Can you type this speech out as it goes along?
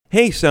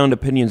Hey, Sound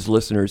Opinions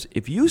listeners,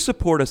 if you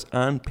support us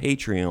on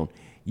Patreon,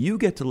 you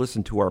get to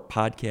listen to our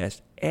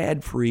podcast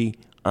ad-free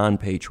on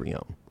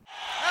Patreon.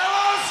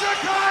 Hello,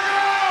 Chicago!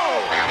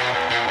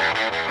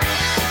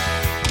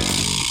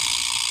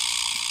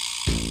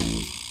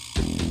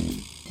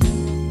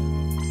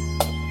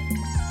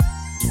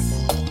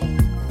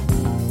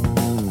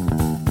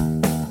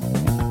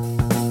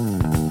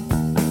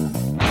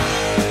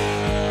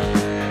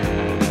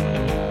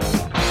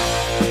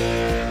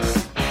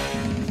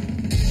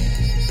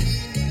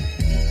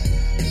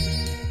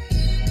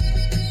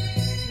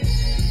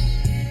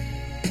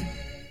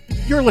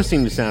 You're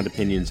listening to Sound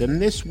Opinions, and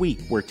this week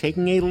we're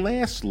taking a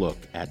last look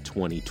at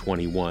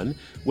 2021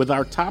 with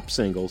our top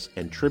singles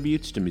and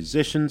tributes to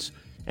musicians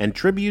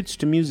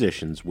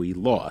we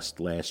lost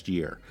last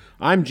year.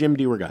 I'm Jim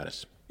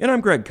DeRogatis. And I'm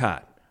Greg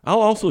Cott.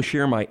 I'll also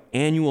share my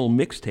annual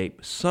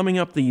mixtape summing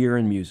up the year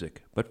in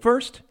music. But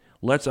first,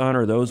 let's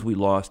honor those we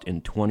lost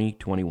in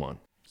 2021.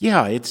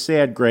 Yeah, it's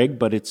sad, Greg,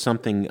 but it's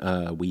something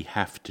we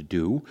have to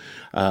do,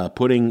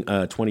 putting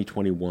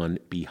 2021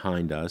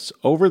 behind us.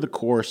 Over the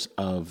course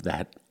of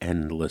that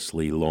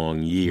endlessly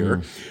long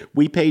year,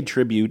 we paid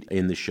tribute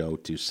in the show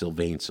to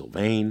Sylvain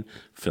Sylvain,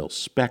 Phil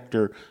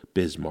Spector,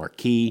 Biz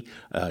Markie,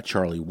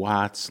 Charlie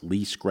Watts,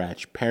 Lee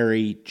Scratch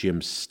Perry,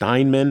 Jim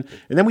Steinman,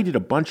 and then we did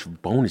a bunch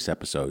of bonus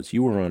episodes.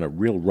 You were on a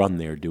real run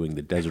there doing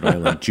the Desert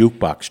Island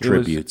Jukebox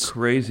tributes. It was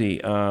crazy.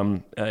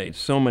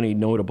 So many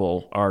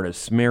notable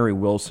artists. Mary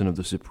Wilson of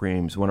the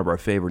Supremes, one of our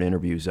favorite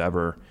interviews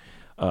ever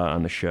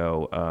on the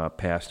show,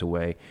 passed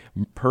away.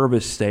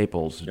 Purvis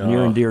Staples,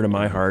 near and dear to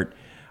my heart.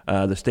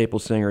 The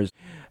Staples singers.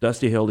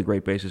 Dusty Hill, the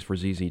great bassist for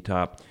ZZ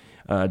Top.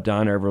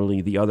 Don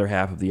Everly, the other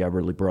half of the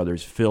Everly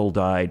Brothers. Phil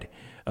died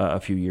a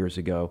few years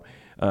ago.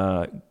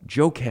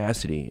 Joe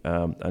Cassidy,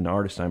 an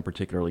artist I'm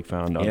particularly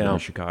fond of in the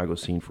Chicago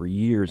scene for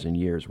years and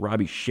years.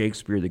 Robbie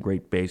Shakespeare, the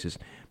great bassist.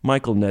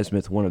 Michael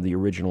Nesmith, one of the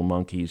original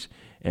Monkees.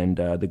 And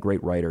the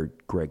great writer,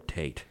 Greg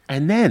Tate.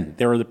 And then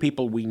there are the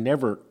people we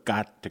never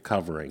got to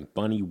covering.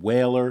 Bunny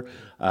Wailer,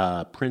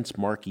 Prince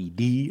Marky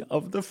D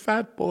of the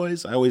Fat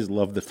Boys. I always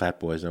love the Fat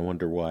Boys. I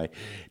wonder why.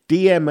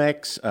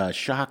 DMX,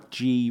 Shock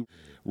G,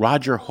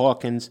 Roger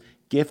Hawkins,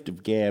 Gift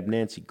of Gab,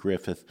 Nancy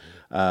Griffith,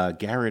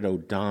 Garrett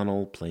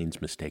O'Donnell,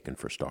 Planes Mistaken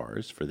for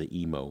Stars for the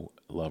emo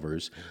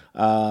lovers,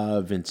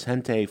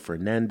 Vicente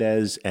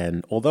Fernandez,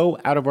 and although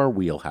out of our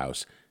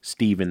wheelhouse,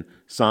 Stephen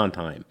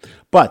Sondheim.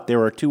 But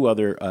there are two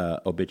other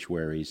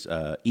obituaries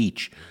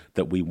each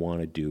that we want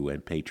to do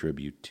and pay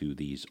tribute to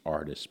these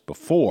artists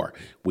before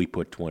we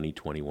put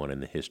 2021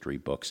 in the history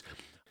books.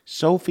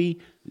 Sophie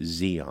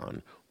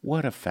Zion.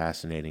 What a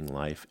fascinating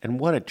life, and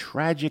what a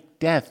tragic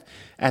death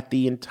at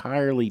the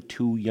entirely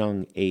too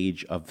young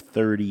age of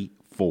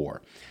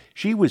 34.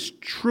 She was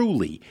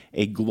truly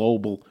a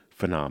global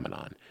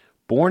phenomenon.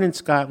 Born in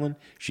Scotland,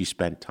 she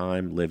spent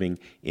time living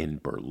in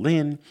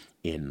Berlin,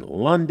 in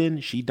London.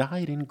 She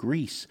died in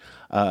Greece.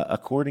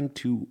 According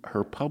to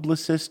her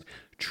publicist,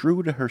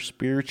 true to her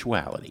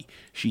spirituality,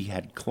 she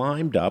had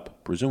climbed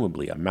up,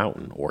 presumably a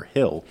mountain or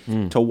hill,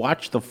 to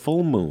watch the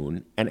full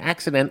moon and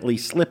accidentally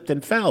slipped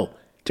and fell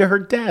to her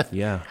death.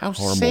 Yeah, how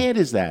horrible. sad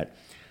is that?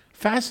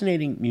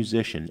 Fascinating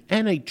musician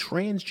and a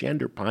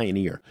transgender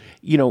pioneer,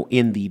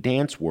 in the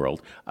dance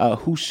world,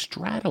 who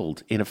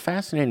straddled in a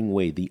fascinating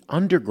way the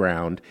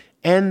underground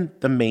and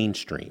the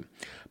mainstream.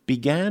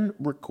 Began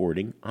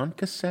recording on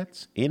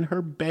cassettes in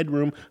her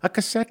bedroom, a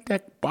cassette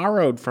deck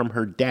borrowed from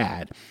her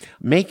dad,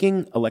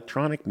 making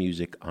electronic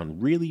music on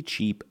really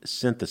cheap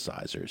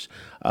synthesizers,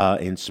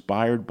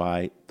 inspired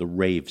by the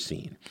rave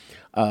scene.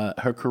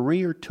 Her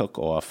career took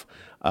off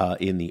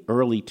in the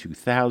early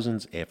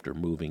 2000s after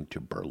moving to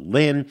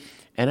Berlin.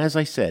 And as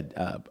I said,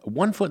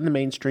 1 foot in the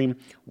mainstream,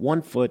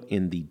 1 foot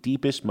in the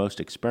deepest, most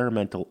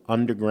experimental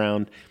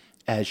underground.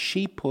 As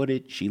she put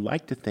it, she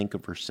liked to think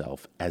of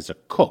herself as a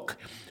cook,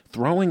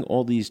 throwing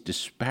all these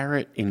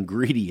disparate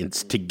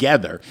ingredients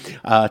together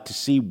to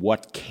see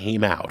what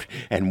came out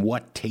and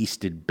what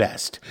tasted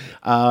best.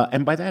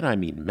 And by that I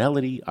mean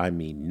melody, I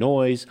mean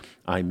noise,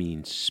 I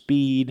mean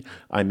speed,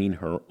 I mean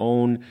her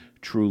own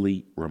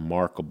truly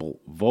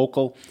remarkable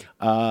vocal.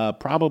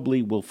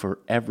 Probably will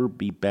forever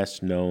be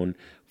best known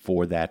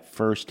for that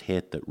first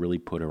hit that really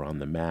put her on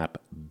the map,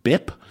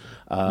 Bip,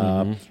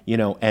 and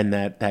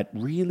that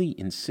really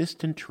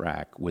insistent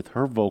track with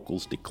her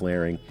vocals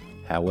declaring,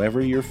 however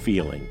you're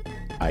feeling,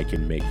 I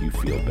can make you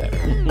feel better.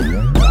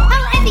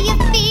 However you're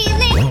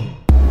feeling,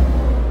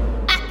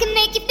 I can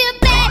make you feel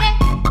better.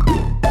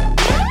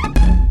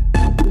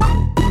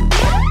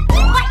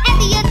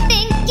 Whatever you're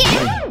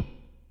thinking,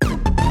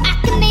 I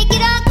can make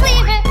it all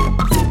clearer.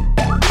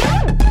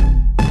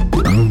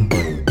 Don't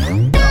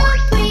pretend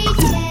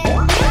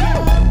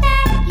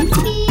that you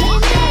feel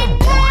it.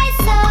 Try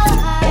so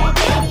hard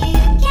that you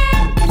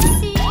can't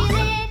conceal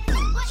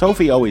it.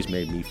 Sophie always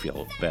made me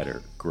feel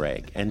better,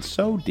 Greg, and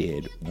so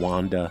did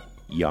Wanda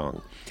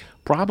Young.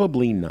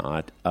 Probably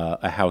not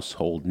a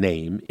household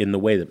name in the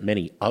way that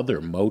many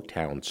other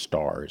Motown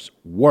stars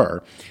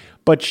were,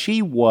 but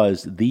she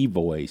was the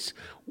voice,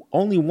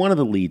 only one of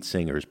the lead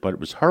singers, but it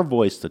was her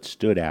voice that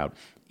stood out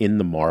in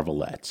the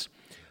Marvelettes.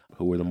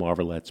 Who were the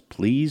Marvelettes?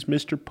 Please,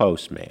 Mr.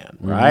 Postman,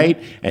 right?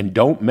 And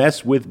Don't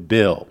Mess with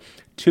Bill.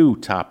 2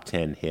 top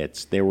 10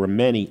 hits. There were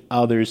many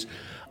others.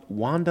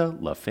 Wanda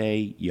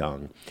LaFay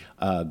Young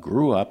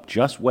grew up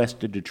just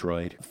west of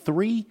Detroit.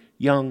 3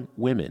 young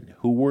women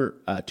who were,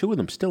 2 of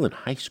them still in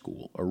high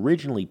school,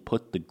 originally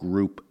put the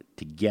group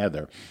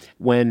together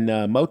when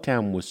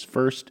Motown was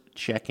first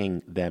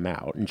checking them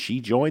out, and she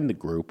joined the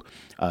group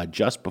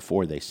just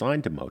before they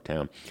signed to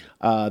Motown.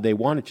 They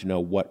wanted to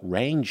know what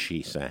range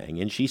she sang,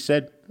 and she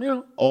said,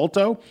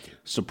 alto,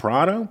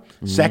 soprano,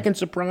 second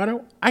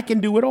soprano, I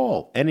can do it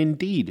all. And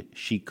indeed,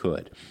 she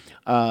could.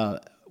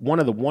 One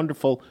of the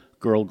wonderful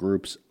girl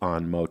groups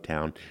on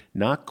Motown,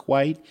 not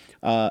quite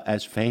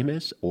as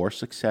famous or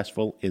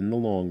successful in the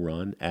long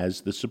run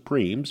as the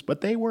Supremes,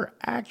 but they were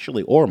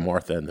actually, or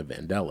Martha and the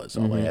Vandellas,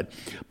 I'll add,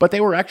 but they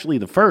were actually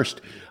the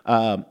first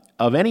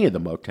of any of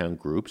the Motown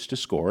groups to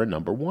score a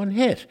number 1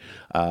 hit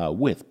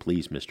with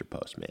Please Mr.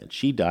 Postman.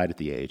 She died at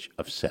the age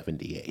of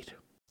 78.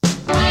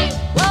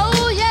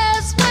 Whoa,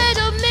 yes, wait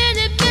a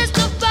minute,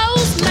 Mr.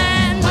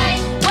 Postman. Wait,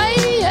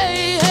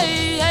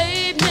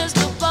 hey,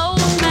 Mr.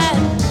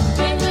 Postman.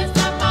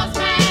 Mr.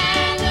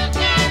 Postman, you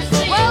can't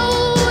see.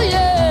 Whoa,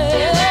 yeah.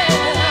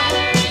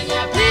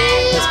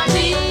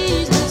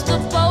 Please, Mr.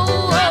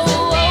 Postman.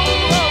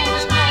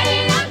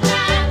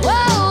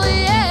 Whoa,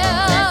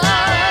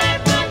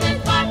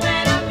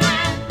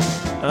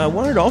 yeah. I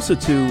wanted also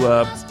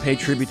to pay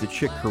tribute to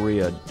Chick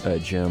Corea,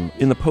 Jim.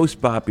 In the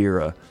post-bop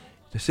era,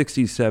 the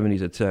 60s,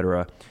 70s,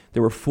 etc.,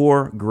 there were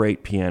 4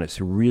 great pianists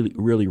who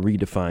really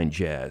redefined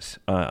jazz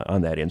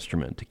on that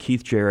instrument.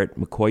 Keith Jarrett,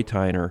 McCoy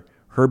Tyner,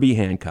 Herbie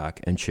Hancock,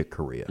 and Chick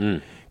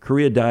Corea.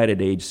 Corea died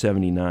at age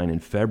 79 in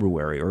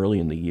February, early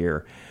in the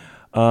year.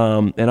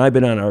 And I've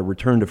been on a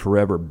Return to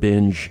Forever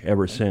binge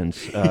ever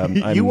since.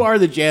 You are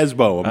the jazz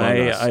beau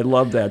among us. I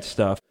love that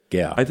stuff.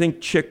 Yeah. I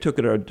think Chick took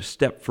it a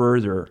step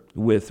further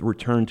with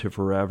Return to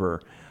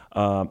Forever,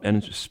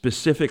 and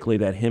specifically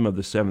that Hymn of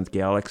the Seventh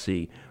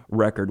Galaxy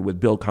record with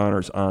Bill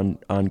Connors on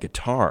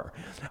guitar.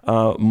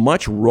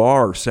 Much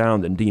rawer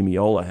sound than Dee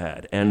Miola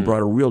had, and brought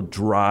a real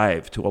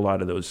drive to a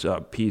lot of those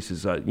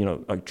pieces. A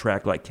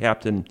track like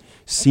Captain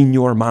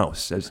Senior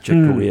Mouse, as Chick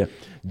Corea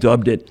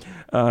dubbed it.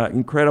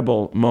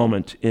 Incredible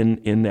moment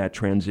in that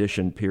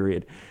transition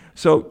period.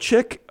 So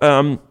Chick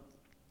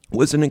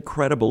was an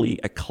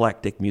incredibly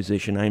eclectic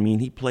musician. I mean,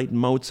 he played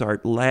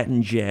Mozart,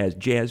 Latin jazz,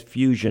 jazz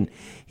fusion.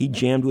 He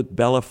jammed with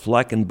Bella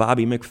Fleck and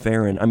Bobby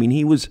McFerrin. I mean,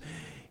 he was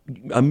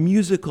a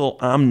musical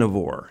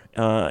omnivore,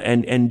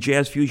 and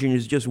jazz fusion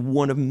is just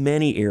one of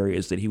many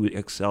areas that he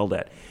excelled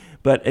at.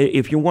 But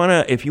if you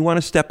want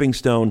a stepping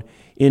stone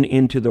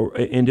into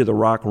the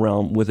rock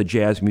realm with a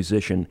jazz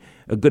musician,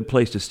 a good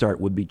place to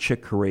start would be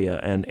Chick Corea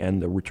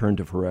and the Return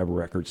to Forever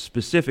records,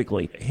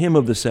 specifically Hymn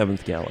of the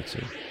Seventh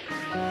Galaxy.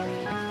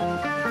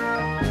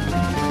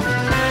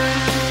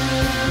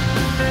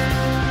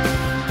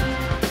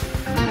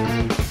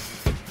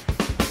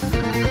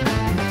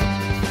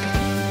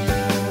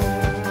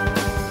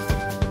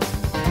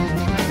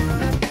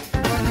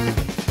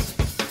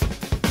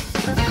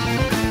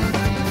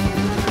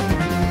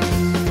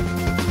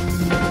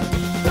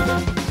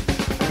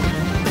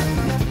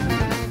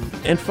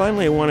 And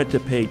finally, I wanted to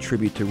pay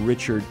tribute to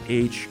Richard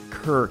H.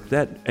 Kirk.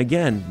 That,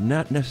 again,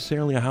 not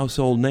necessarily a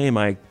household name.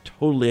 I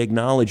totally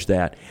acknowledge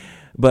that.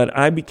 But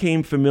I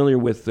became familiar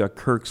with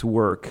Kirk's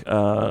work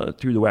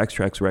through the Wax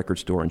Trax record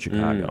store in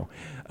Chicago.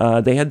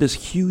 They had this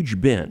huge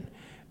bin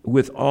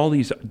with all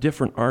these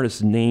different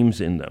artists'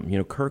 names in them. You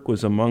know, Kirk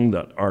was among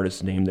the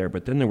artists named there,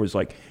 but then there was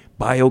like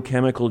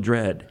Biochemical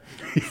Dread,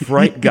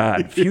 Fright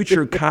God,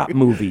 Future Cop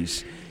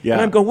movies. Yeah.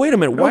 And I'm going, wait a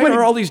minute, why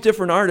are all these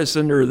different artists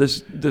under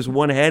this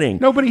one heading?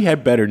 Nobody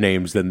had better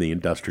names than the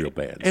industrial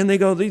bands. And they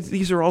go,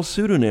 these are all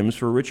pseudonyms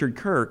for Richard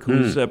Kirk,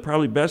 who's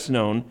probably best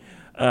known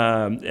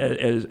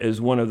as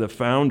one of the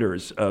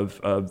founders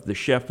of the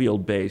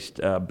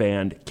Sheffield-based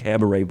band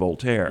Cabaret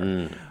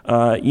Voltaire.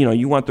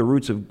 You want the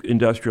roots of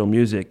industrial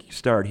music, you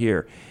start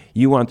here.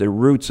 You want the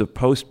roots of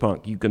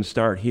post-punk, you can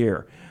start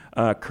here.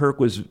 Kirk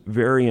was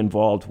very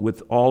involved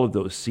with all of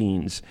those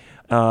scenes.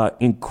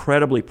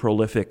 Incredibly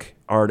prolific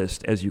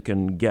artist, as you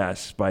can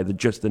guess by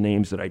just the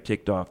names that I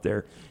ticked off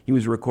there. He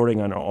was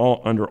recording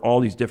under all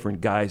these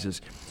different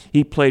guises.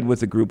 He played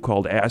with a group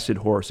called Acid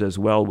Horse as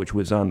well, which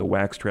was on the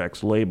Wax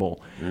Trax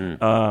label.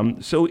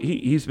 So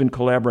he's been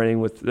collaborating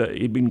with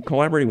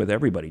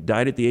everybody.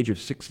 Died at the age of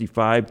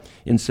 65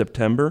 in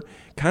September.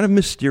 Kind of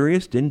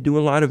mysterious. Didn't do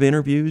a lot of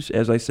interviews,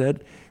 as I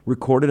said.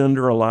 Recorded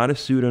under a lot of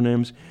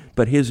pseudonyms,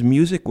 but his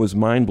music was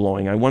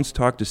mind-blowing. I once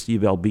talked to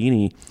Steve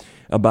Albini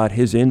about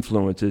his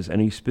influences,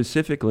 and he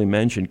specifically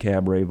mentioned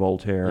Cabaret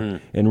Voltaire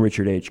and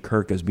Richard H.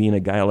 Kirk as being a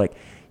guy like,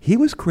 he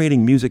was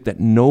creating music that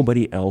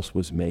nobody else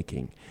was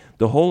making.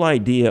 The whole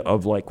idea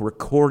of like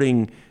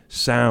recording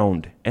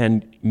sound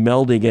and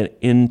melding it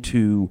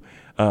into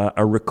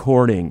a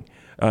recording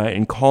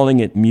and calling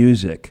it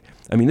music.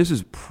 I mean, this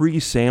is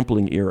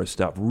pre-sampling era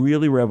stuff,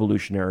 really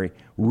revolutionary,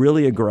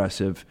 really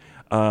aggressive.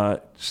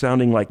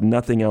 sounding like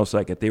nothing else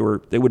like it. They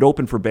would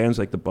open for bands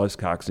like the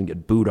Buzzcocks and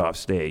get booed off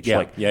stage.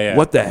 Yeah.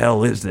 What the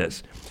hell is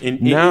this?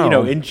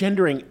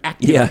 Engendering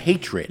active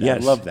hatred.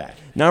 Yes. I love that.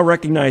 Now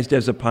recognized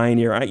as a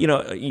pioneer,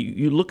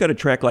 you look at a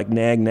track like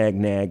Nag, Nag,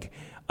 Nag,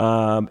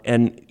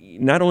 and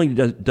not only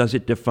does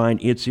it define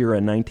its era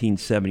in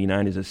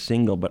 1979 as a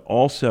single, but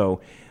also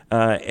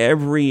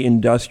every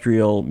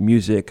industrial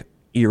music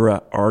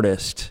era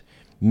artist,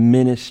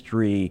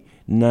 Ministry,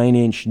 Nine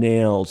Inch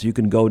Nails. You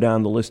can go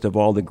down the list of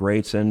all the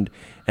greats and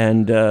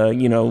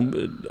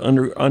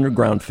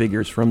underground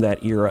figures from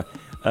that era.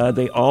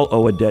 They all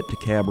owe a debt to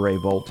Cabaret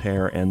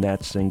Voltaire and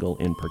that single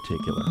in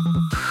particular.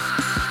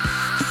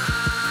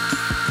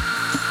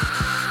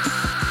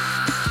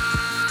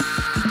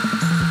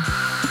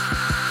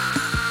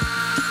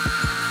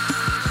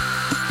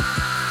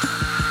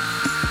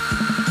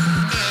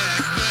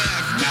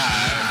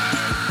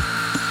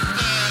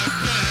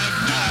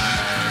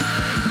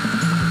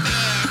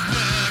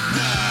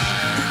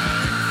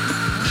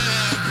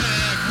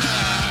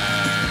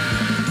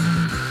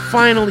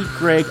 Finally,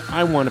 Greg,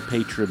 I want to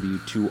pay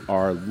tribute to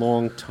our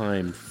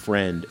longtime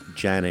friend,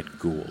 Janet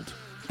Gould,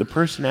 the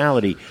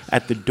personality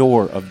at the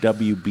door of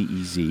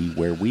WBEZ,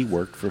 where we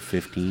worked for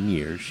 15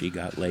 years. She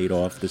got laid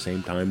off the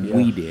same time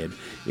we did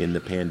in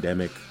the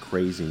pandemic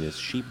craziness.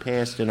 She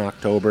passed in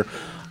October.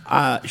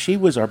 She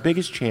was our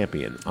biggest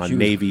champion on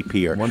Navy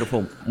Pier.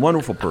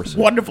 Wonderful person.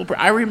 Wonderful.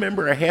 I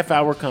remember a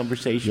half-hour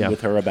conversation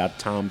with her about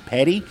Tom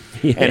Petty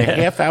and a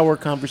half-hour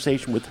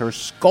conversation with her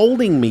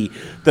scolding me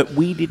that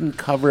we didn't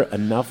cover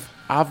enough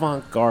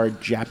avant-garde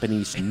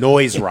Japanese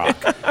noise rock.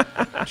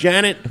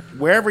 Janet,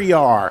 wherever you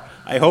are,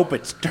 I hope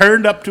it's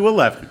turned up to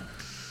 11.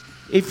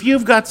 If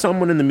you've got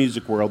someone in the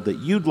music world that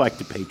you'd like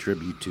to pay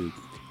tribute to,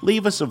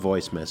 leave us a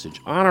voice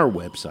message on our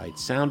website,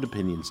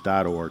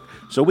 soundopinions.org,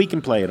 so we can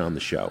play it on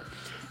the show.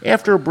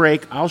 After a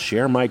break, I'll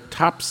share my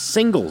top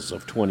singles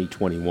of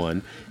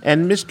 2021,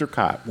 and Mr.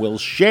 Cott will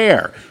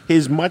share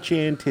his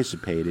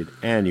much-anticipated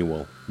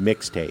annual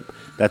mixtape.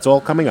 That's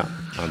all coming up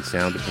on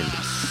Sound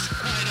Opinions.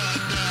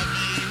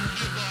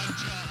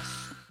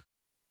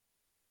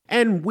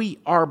 And we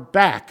are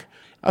back.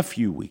 A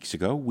few weeks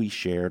ago, we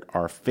shared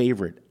our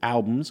favorite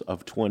albums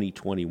of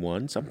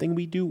 2021, something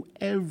we do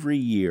every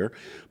year.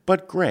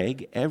 But,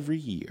 Greg, every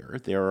year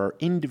there are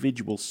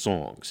individual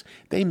songs.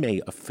 They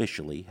may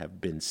officially have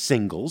been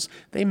singles.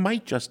 They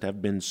might just have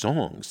been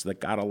songs that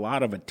got a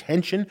lot of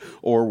attention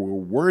or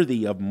were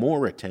worthy of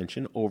more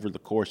attention over the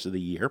course of the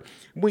year.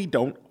 We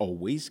don't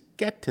always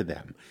get to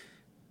them.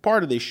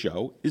 Part of this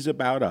show is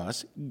about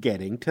us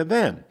getting to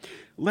them.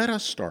 Let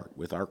us start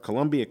with our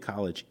Columbia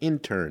College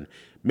intern,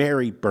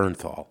 Mary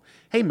Bernthal.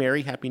 Hey,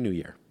 Mary, Happy New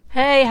Year.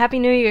 Hey, Happy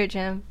New Year,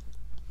 Jim.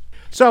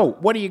 So,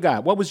 what do you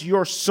got? What was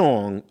your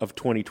song of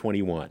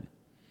 2021?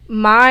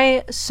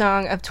 My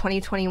song of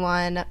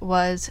 2021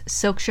 was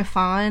Silk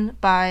Chiffon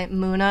by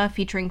Muna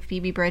featuring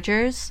Phoebe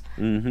Bridgers.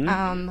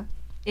 Mm-hmm.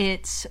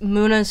 It's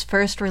Muna's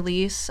first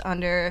release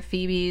under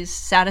Phoebe's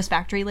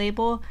Satisfactory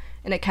label,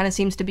 and it kind of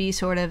seems to be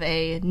sort of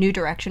a new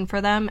direction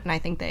for them, and I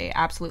think they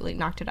absolutely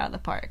knocked it out of the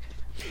park.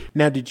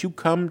 Now, did you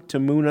come to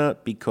Muna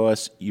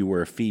because you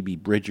were a Phoebe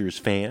Bridgers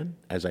fan,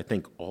 as I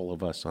think all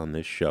of us on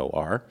this show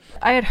are?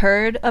 I had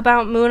heard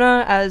about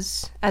Muna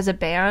as a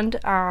band,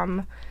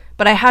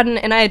 but I hadn't,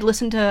 and I had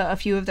listened to a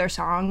few of their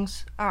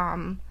songs,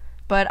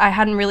 but I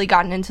hadn't really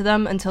gotten into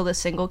them until this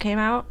single came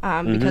out,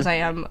 because I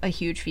am a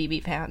huge Phoebe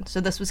fan. So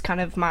this was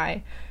kind of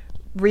my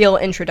real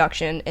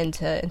introduction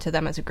into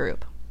them as a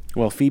group.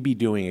 Well, Phoebe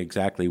doing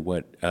exactly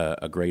what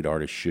a great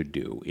artist should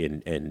do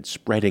in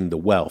spreading the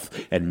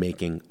wealth and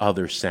making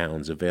other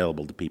sounds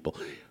available to people.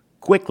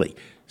 Quickly,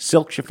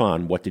 Silk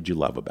Chiffon, what did you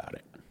love about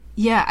it?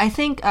 Yeah, I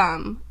think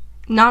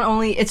not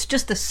only, it's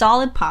just a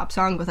solid pop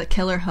song with a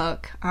killer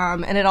hook,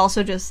 and it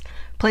also just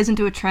plays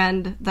into a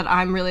trend that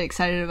I'm really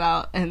excited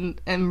about and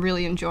am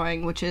really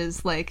enjoying, which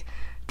is like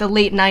the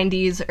late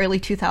 90s, early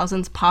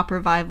 2000s pop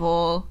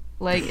revival.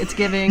 Like, it's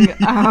giving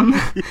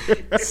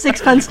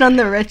Sixpence None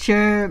the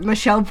Richer,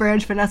 Michelle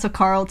Branch, Vanessa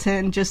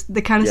Carlton, just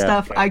the kind of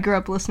stuff I grew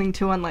up listening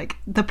to on, like,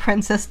 the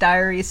Princess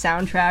Diaries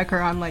soundtrack or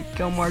on, like,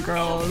 Gilmore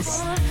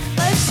Girls.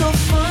 Life's so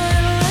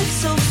fun, life's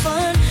so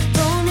fun.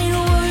 Don't need to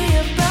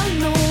worry about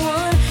no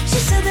one. She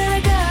said that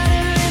I got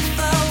her if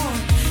I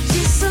want.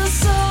 She's so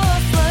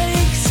soft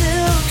like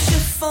silk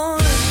chiffon.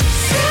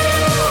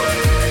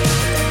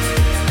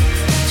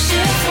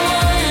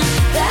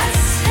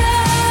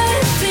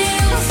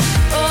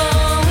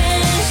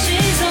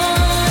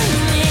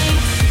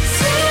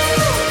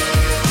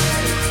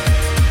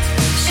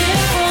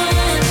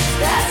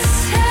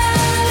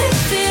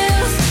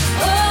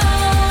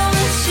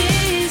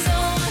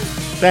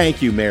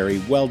 Thank you,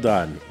 Mary. Well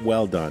done.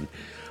 Well done.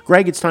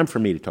 Greg, it's time for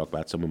me to talk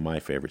about some of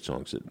my favorite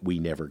songs that we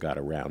never got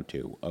around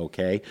to,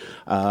 okay?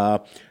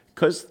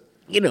 Because,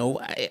 you know,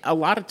 a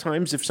lot of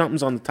times if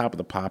something's on the top of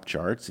the pop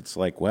charts, it's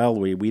like, well,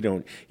 we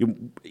don't...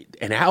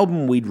 an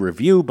album we'd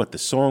review, but the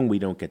song we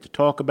don't get to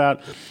talk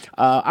about.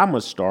 I'm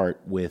going to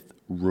start with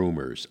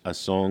Rumors, a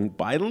song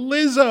by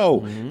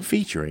Lizzo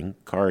featuring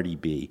Cardi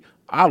B.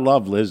 I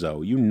love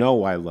Lizzo. You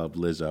know I love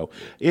Lizzo.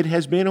 It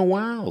has been a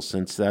while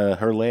since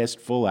her last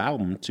full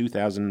album,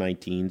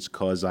 2019's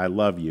 'Cause I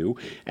Love You,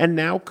 and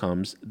now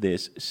comes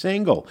this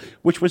single,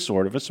 which was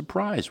sort of a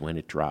surprise when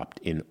it dropped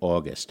in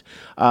August.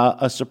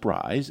 A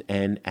surprise,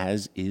 and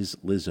as is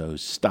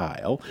Lizzo's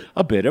style,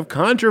 a bit of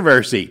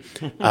controversy.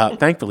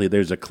 Thankfully,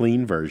 there's a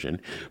clean version,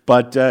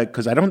 but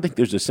because I don't think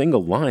there's a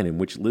single line in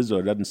which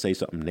Lizzo doesn't say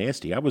something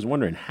nasty. I was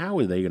wondering, how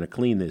are they going to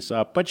clean this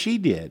up? But she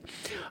did.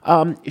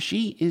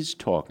 She is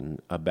talking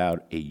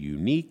about a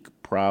unique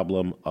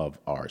problem of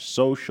our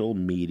social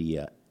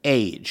media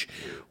age,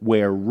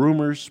 where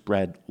rumors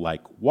spread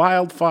like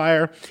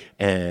wildfire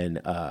and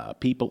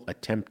people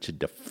attempt to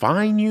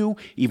define you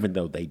even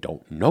though they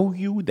don't know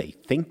you. They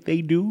think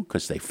they do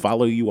because they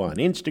follow you on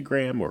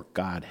Instagram or,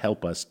 God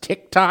help us,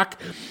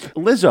 TikTok.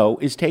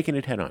 Lizzo is taking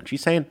it head on.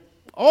 She's saying,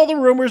 all the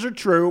rumors are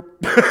true.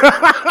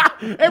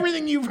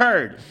 Everything you've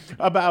heard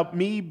about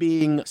me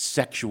being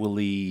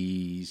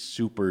sexually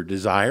super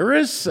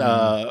desirous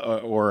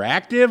or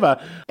active.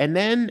 And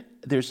then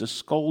there's a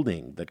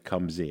scolding that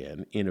comes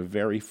in a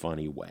very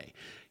funny way.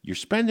 You're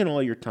spending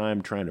all your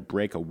time trying to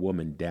break a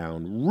woman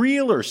down.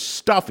 Realer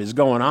stuff is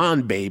going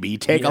on, baby.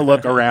 Take a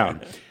look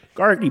around.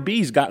 Cardi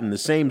B's gotten the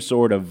same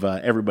sort of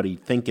everybody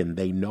thinking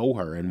they know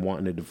her and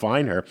wanting to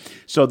define her.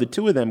 So the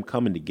two of them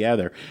coming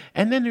together.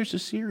 And then there's a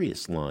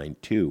serious line,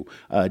 too.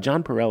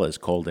 John Perez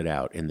called it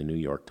out in the New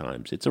York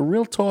Times. It's a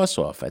real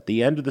toss-off at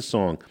the end of the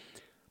song.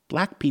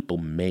 Black people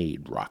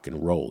made rock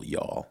and roll,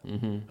 y'all.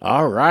 Mm-hmm.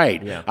 All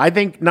right. Yeah. I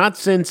think not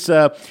since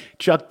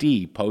Chuck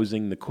D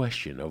posing the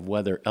question of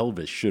whether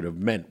Elvis should have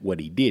meant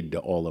what he did to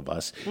all of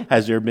us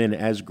has there been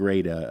as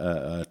great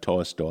a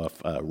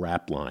tossed-off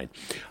rap line.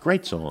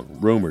 Great song,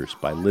 Rumors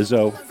by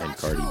Lizzo and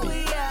Cardi B.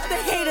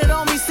 They hated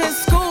on me since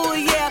school,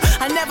 yeah.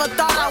 I never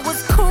thought I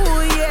was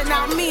cool, yeah.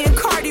 Now me and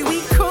Cardi,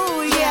 we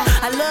cool, yeah.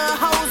 I love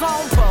hoes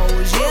on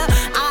pose, yeah.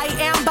 I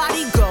am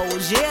body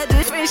goals, yeah.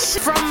 This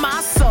is from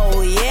my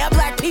soul, yeah.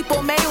 Black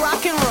people made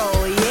rock and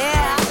roll,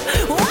 yeah.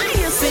 Why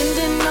you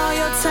spending all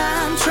your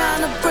time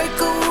trying to break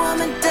a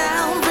woman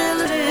down?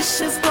 Really, this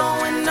shit's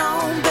going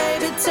on,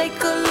 baby.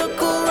 Take a look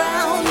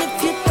around.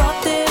 If you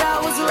thought that I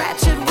was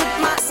ratchet with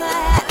my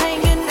side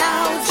hanging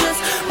out,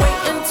 just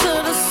wait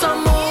until the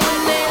summer when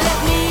they let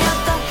me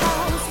out the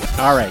house.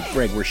 All right,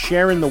 Greg, we're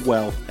sharing the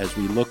wealth as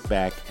we look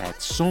back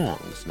at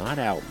songs, not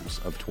albums,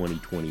 of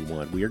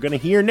 2021. We are going to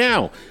hear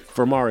now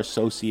from our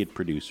associate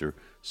producer,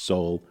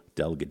 Sol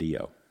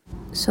Delgadillo.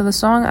 So the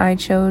song I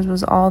chose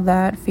was All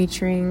That,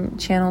 featuring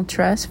Channel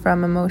Tress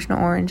from Emotional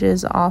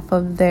Oranges off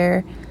of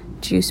their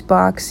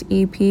Juicebox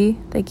EP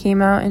that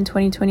came out in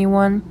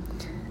 2021.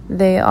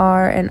 They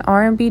are an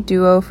R&B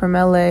duo from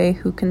LA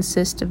who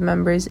consist of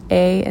members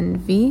A and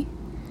V.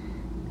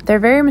 They're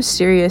very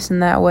mysterious in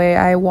that way.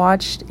 I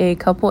watched a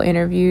couple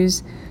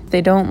interviews.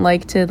 They don't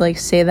like to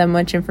say that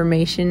much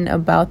information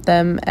about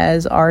them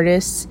as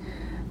artists.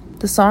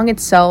 The song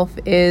itself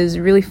is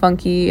really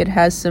funky. It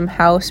has some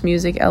house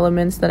music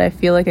elements that I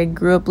feel like I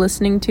grew up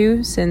listening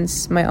to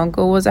since my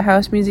uncle was a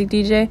house music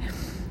DJ.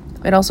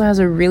 It also has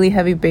a really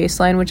heavy bass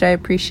line, which I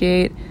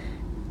appreciate.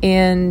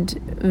 And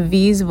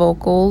V's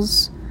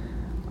vocals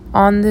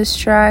on this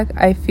track,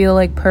 I feel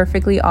like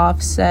perfectly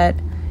offset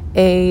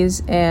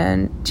A's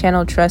and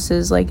Channel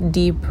Tress's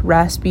deep,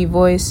 raspy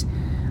voice.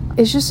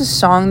 It's just a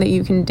song that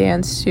you can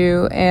dance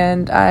to,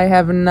 and I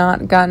have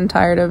not gotten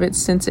tired of it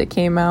since it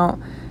came out,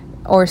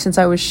 or since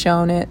I was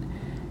shown it.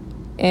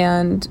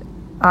 And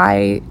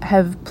I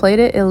have played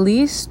it at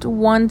least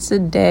once a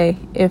day,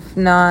 if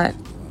not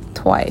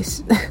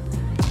twice.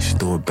 She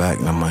threw it back,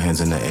 now my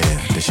hands in the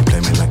air. Then she play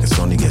me like it's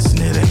only gets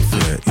near, ain't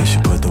fair. Yeah, she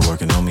put the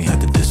work in on me,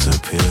 had to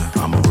disappear.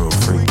 I'm a real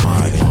freak,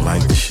 I don't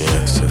like to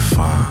share. Said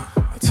fine,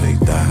 I'll take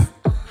that.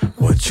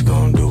 What you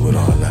gonna do with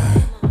all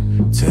that?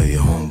 Tell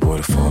your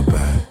homeboy to fall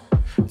back.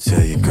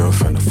 Tell your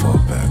girlfriend to fall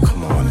back.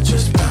 Come on and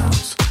just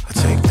bounce. I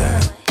take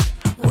that.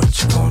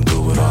 What you gonna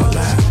do with all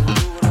that?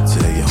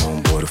 Tell your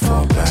homeboy to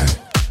fall back.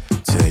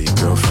 Tell your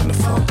girlfriend to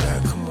fall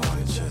back. Come on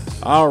and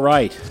just... All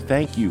right.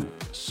 Thank you,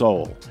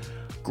 Soul.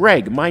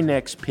 Greg, my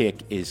next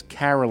pick is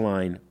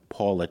Caroline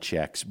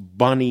Polachek's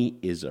Bunny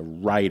is a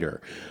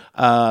Writer.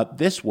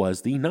 This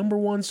was the number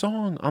one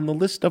song on the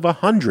list of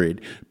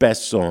 100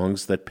 best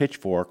songs that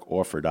Pitchfork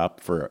offered up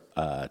for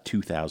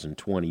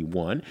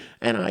 2021,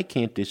 and I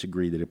can't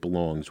disagree that it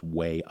belongs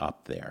way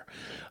up there.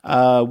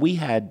 We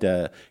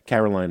had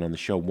Caroline on the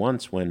show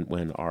once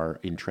when our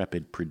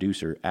intrepid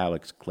producer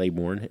Alex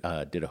Claiborne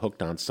did a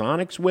Hooked on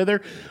Sonics with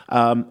her.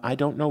 I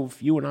don't know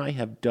if you and I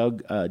have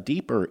dug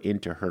deeper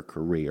into her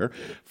career.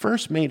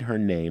 First made her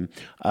name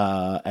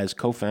as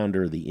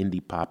co-founder of the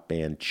indie pop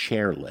band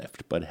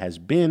Chairlift, but has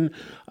been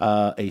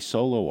a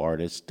solo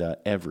artist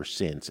ever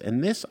since.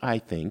 And this, I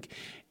think,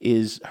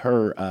 is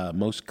her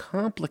most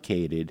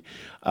complicated,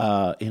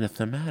 in a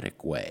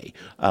thematic way,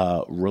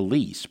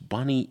 release.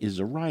 Bunny is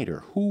a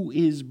writer. Who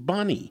is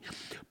Bunny?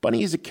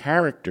 Bunny is a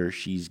character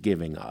she's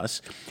giving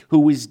us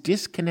who is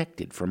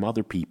disconnected from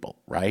other people,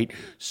 right?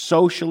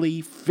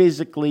 Socially,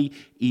 physically,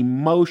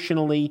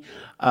 emotionally.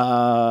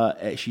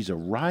 She's a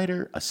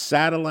writer. A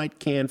satellite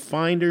can't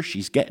find her.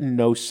 She's getting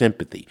no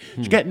sympathy.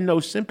 She's getting no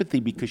sympathy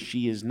because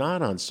she is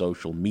not on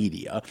social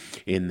media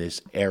in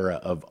this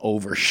era of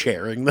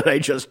oversharing that I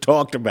just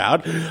talked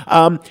about.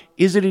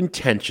 Is it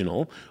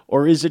intentional,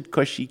 or is it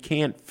because she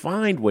can't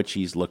find what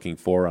she's looking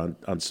for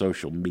on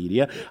social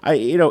media?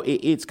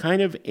 It's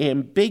kind of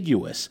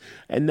ambiguous,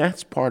 and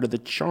that's part of the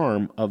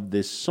charm of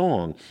this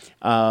song,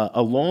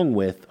 along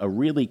with a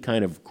really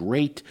kind of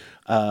great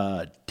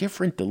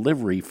different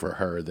delivery for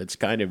her that's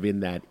kind of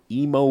in that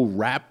emo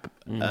rap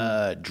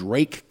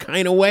Drake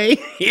kind of way.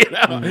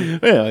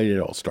 Well, it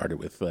all started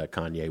with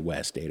Kanye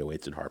West,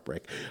 808s and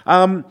Heartbreak.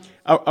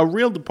 A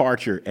real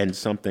departure, and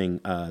something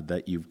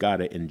that you've got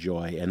to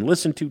enjoy and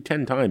listen to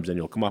 10 times, and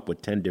you'll come up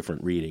with 10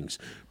 different readings.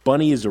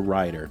 Bunny is a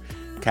writer.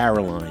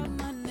 Caroline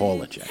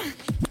Polachek.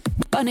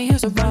 Bunny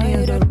is a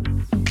writer.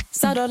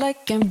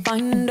 Satellite can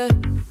find her.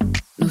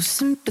 No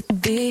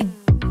sympathy.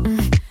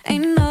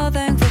 Ain't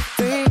nothing for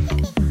free.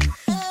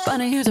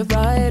 Bunny is a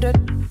writer.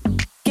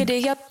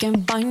 Giddy up,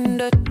 can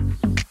find it.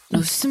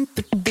 No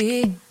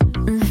sympathy.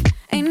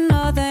 Ain't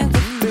nothing for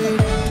free.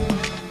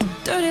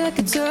 Dirty like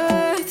it's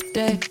Earth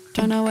Day.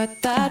 Tryna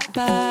wet that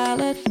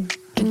palette.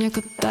 Can you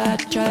cut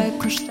that dry?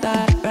 Crush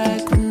that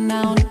rag.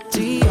 Renown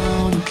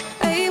Dion.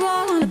 A1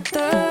 on a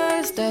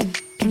Thursday.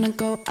 Tryna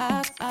go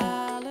ask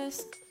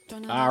Alice.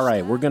 All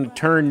right, we're going to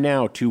turn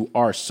now to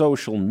our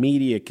social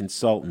media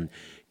consultant,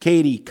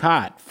 Katie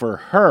Cott, for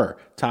her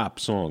top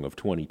song of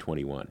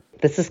 2021.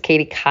 This is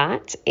Katie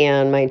Cott,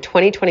 and my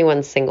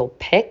 2021 single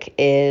pick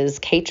is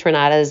Kate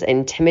Renata's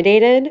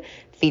Intimidated,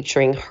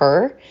 featuring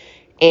Her.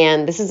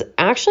 And this is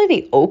actually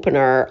the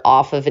opener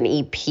off of an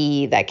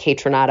EP that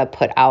Kate Renata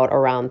put out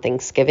around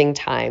Thanksgiving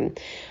time.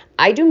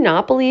 I do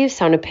not believe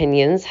Sound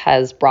Opinions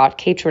has brought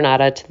Kate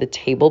Renata to the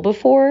table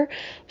before.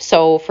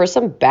 So for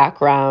some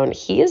background,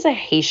 he is a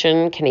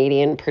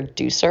Haitian-Canadian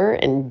producer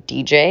and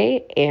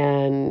DJ,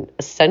 and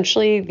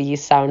essentially the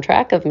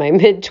soundtrack of my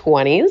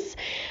mid-20s.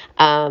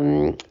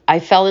 I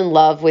fell in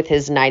love with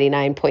his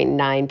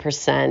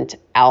 99.9%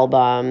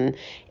 album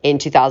in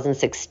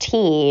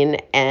 2016,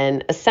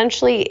 and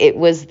essentially it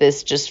was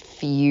this just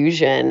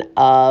fusion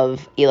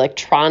of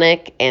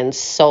electronic and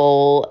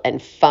soul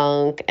and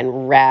funk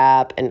and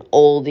rap and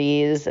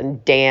oldies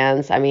and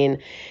dance. I mean,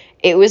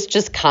 it was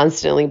just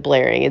constantly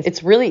blaring.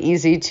 It's really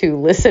easy to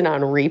listen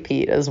on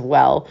repeat as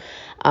well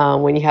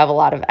when you have a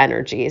lot of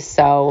energy.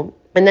 So,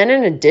 and then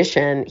in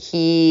addition,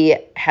 he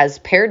has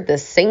paired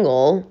this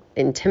single,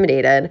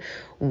 Intimidated,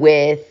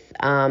 with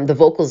the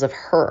vocals of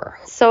Her.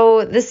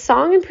 So this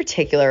song in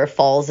particular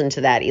falls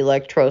into that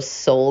electro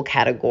soul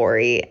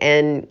category,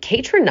 and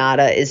Kate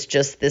Renata is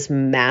just this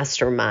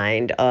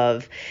mastermind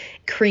of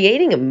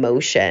creating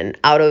emotion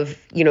out of,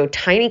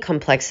 tiny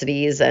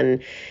complexities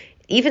and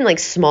even like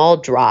small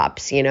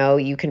drops.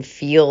 You can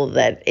feel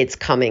that it's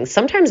coming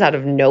sometimes out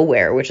of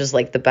nowhere, which is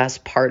like the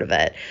best part of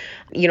it.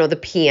 The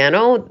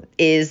piano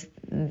is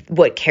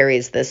what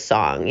carries this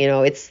song.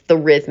 It's the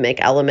rhythmic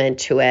element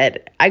to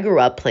it. I grew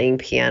up playing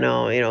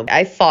piano.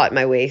 I fought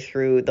my way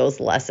through those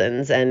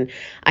lessons, and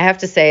I have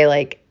to say,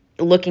 like,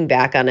 looking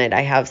back on it, I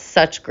have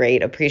such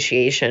great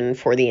appreciation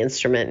for the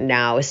instrument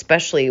now,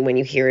 especially when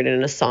you hear it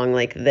in a song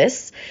like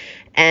this.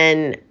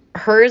 And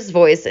Her's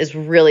voice is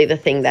really the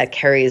thing that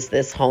carries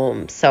this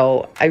home.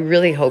 So I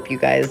really hope you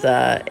guys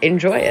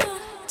enjoy it.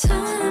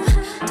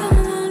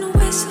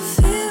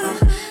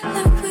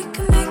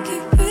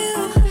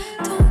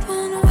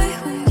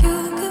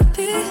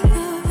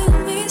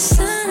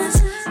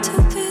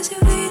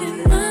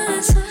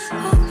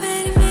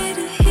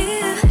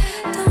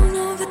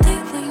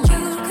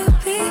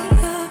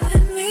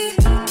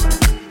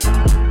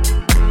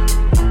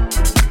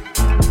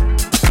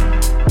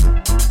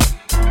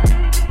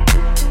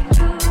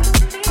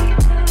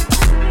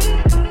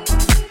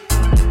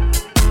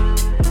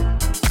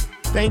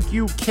 Thank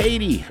you,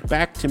 Katie.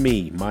 Back to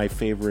me, my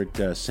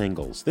favorite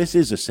singles. This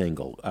is a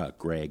single,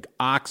 Greg.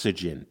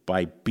 Oxygen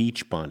by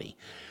Beach Bunny.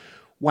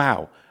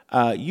 Wow.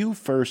 You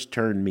first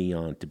turned me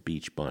on to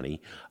Beach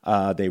Bunny.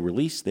 They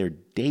released their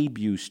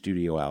debut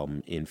studio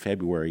album in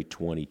February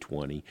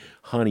 2020,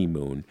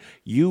 Honeymoon.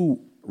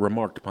 You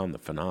remarked upon the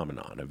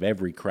phenomenon of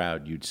every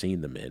crowd you'd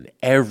seen them in.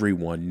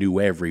 Everyone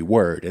knew every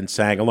word and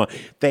sang along.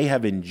 They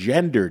have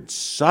engendered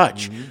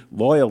such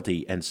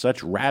loyalty and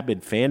such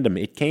rabid fandom.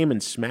 It came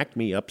and smacked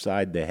me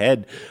upside the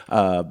head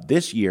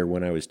this year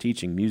when I was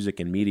teaching music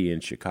and media in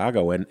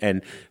Chicago.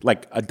 And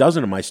like a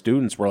dozen of my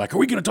students were like, "Are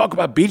we going to talk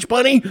about Beach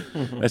Bunny?"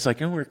 It's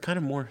like, we're kind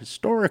of more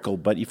historical.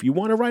 But if you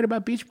want to write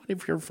about Beach Bunny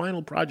for your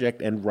final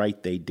project, and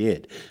write they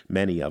did,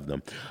 many of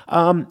them.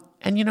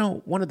 And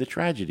one of the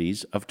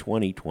tragedies of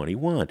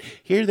 2021,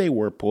 here they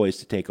were poised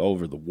to take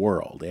over the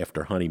world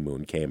after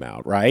Honeymoon came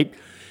out, right?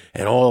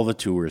 and all the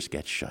tours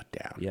get shut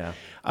down. Yeah.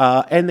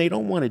 And they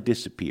don't want to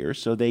disappear,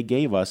 so they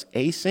gave us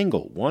a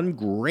single, one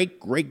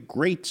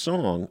great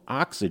song,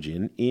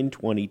 Oxygen, in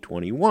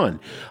 2021,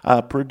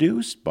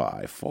 produced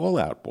by Fall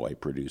Out Boy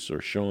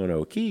producer Sean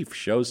O'Keefe.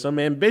 Shows some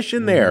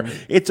ambition there.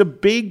 It's a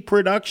big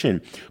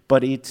production,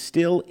 but it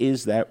still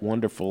is that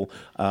wonderful,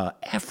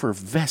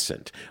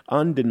 effervescent,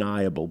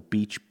 undeniable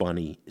Beach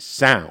Bunny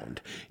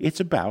sound. It's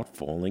about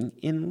falling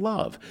in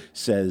love,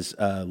 says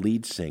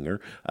lead singer,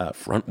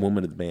 front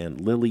woman of the band,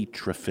 Lily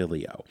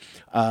Trafilio.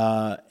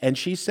 And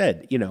she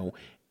said,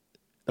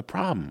 the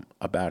problem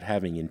about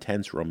having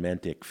intense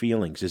romantic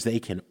feelings is they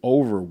can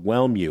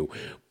overwhelm you.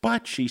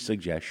 But she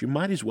suggests you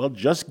might as well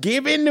just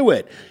give into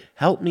it.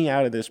 Help me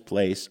out of this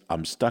place.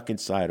 I'm stuck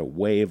inside a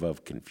wave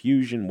of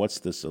confusion. What's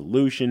the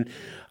solution?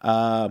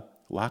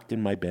 Locked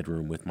in my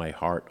bedroom with my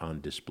heart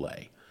on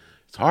display.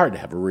 It's hard to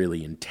have a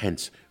really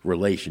intense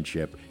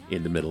relationship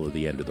in the middle of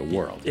the end of the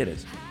world. It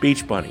is.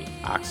 Beach Bunny,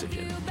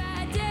 Oxygen.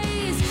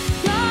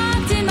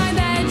 Locked in my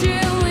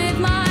bedroom with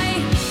my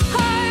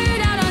heart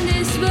out on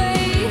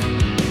display,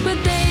 but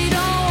they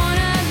don't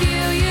wanna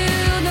view you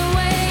the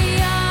way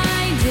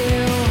I do.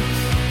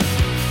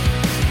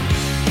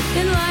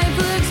 And life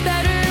looks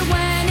better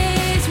when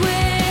it's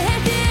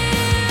with you.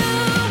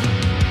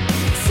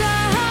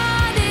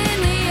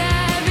 Suddenly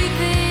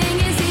everything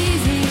is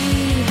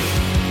easy.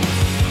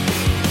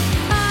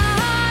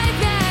 I've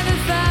never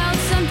felt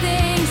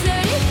something so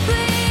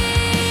deeply,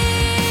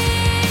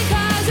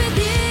 'cause with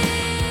you.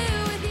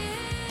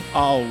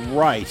 All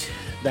right.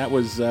 That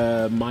was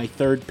my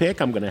third pick.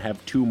 I'm going to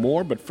have two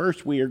more, but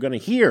first we are going to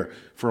hear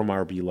from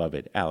our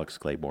beloved Alex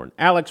Claiborne.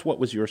 Alex, what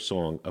was your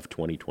song of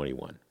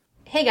 2021?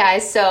 Hey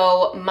guys,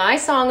 so my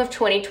song of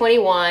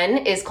 2021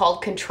 is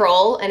called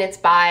Control, and it's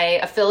by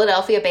a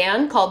Philadelphia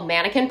band called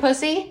Mannequin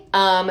Pussy.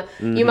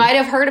 You might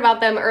have heard about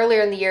them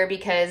earlier in the year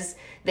because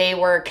they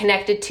were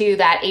connected to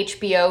that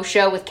HBO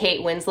show with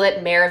Kate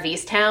Winslet, Mayor of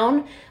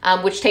Easttown,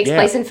 which takes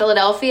place in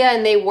Philadelphia,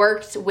 and they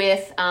worked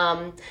with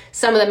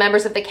some of the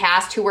members of the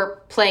cast who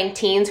were playing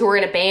teens who were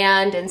in a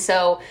band, and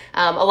so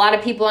a lot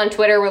of people on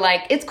Twitter were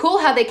like, it's cool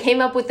how they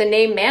came up with the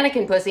name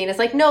Mannequin Pussy, and it's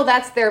like, no,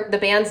 that's the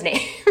band's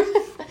name.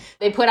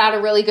 They put out a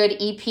really good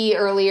EP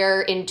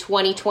earlier in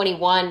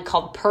 2021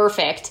 called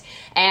Perfect,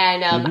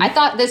 and I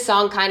thought this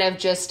song kind of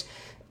just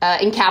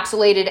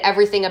encapsulated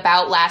everything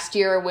about last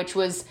year, which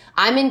was,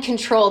 I'm in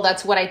control.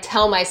 That's what I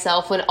tell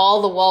myself when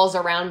all the walls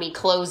around me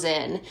close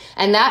in.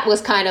 And that was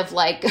kind of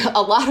like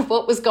a lot of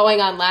what was going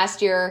on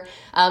last year.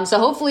 So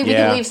hopefully we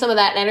can leave some of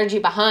that energy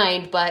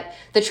behind, but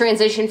the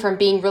transition from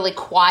being really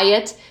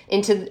quiet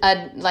into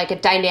a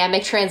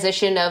dynamic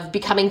transition of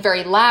becoming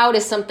very loud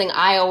is something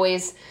I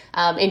always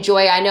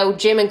enjoy. I know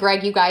Jim and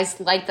Greg, you guys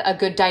like a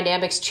good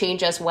dynamics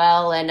change as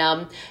well. And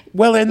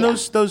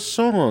those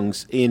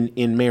songs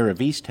in Mayor of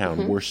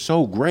Easttown were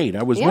so great.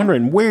 I was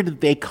wondering, where did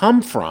they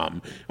come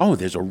from? Oh,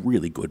 there's a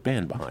really good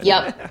band behind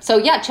them.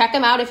 So check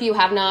them out if you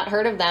have not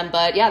heard of them.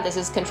 But this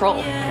is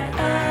Control.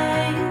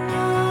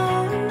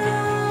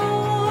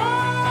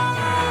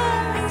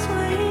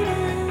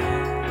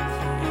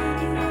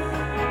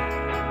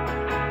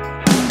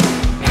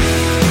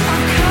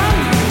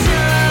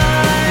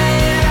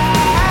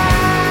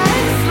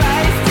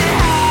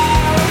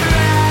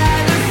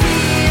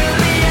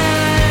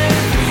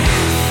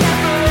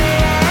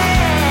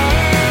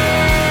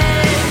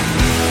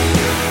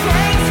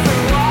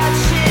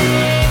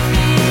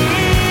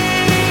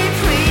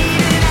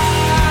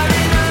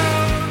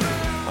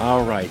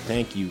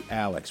 Thank you,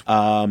 Alex.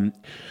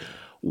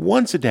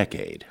 Once a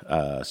decade,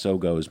 so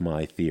goes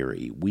my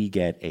theory, we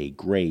get a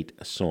great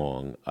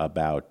song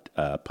about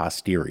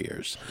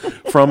posteriors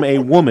from a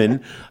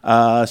woman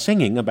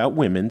singing about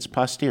women's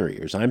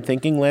posteriors. I'm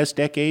thinking last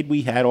decade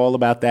we had All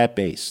About That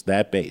Bass.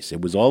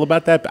 It was all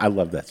about that. I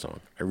love that song.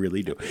 I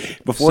really do.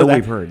 Before that,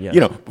 we've heard, yes.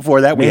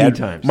 Before that we Many had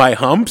times. My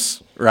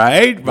Humps,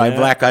 right? By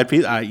Black Eyed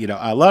Peas.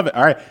 I love it.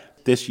 All right.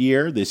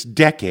 This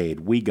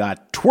decade, we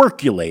got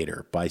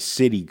Twerkulator by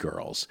City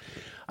Girls.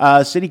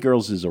 City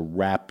Girls is a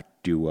rap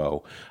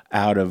duo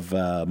out of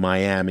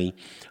Miami,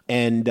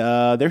 and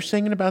they're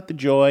singing about the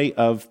joy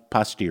of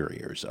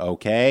posteriors,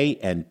 okay,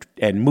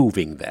 and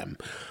moving them.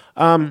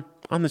 On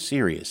the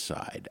serious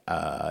side,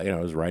 I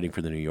was writing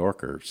for the New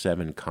Yorker,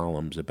 7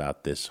 columns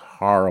about this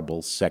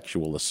horrible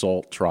sexual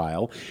assault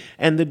trial,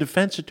 and the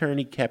defense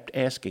attorney kept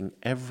asking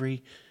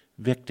every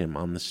victim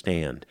on the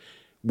stand,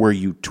 "Were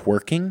you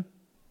twerking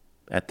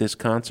at this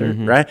concert?"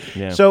 Right?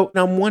 Yeah. So,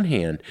 on one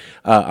hand,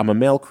 I'm a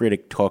male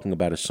critic talking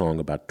about a song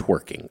about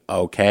twerking,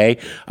 okay?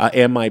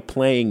 Am I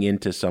playing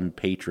into some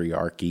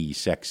patriarchy,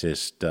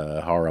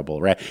 sexist,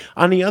 horrible, right?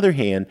 On the other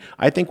hand,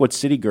 I think what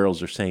City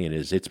Girls are saying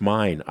is, it's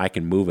mine. I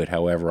can move it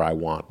however I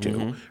want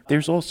to.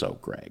 There's also,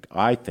 Greg,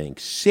 I think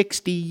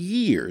 60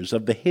 years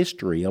of the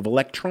history of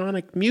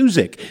electronic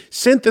music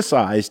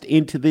synthesized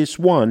into this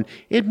one,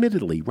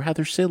 admittedly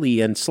rather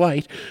silly and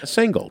slight,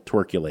 single,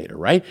 Twerkulator,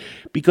 right?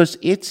 Because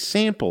it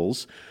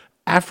samples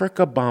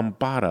Africa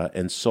Bambaataa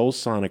and Soul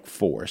Sonic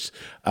Force,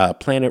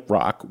 Planet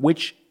Rock,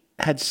 which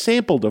had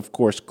sampled, of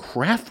course,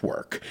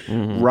 Kraftwerk,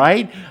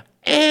 right?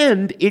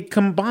 And it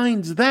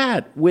combines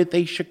that with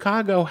a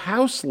Chicago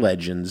House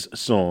Legends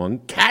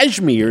song,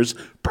 Cashmere's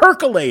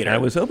Percolator. I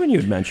was hoping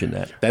you'd mention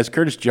that. As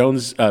Curtis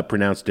Jones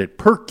pronounced it,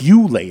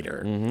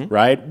 perculator,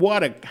 right?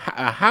 What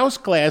a house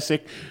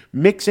classic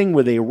mixing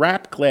with a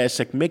rap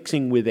classic,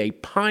 mixing with a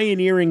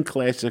pioneering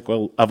classic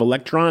of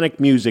electronic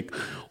music,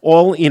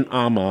 all in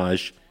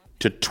homage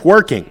to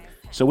twerking.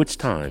 So it's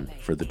time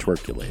for the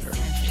Twerkulator.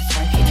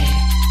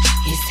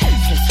 It's time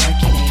for the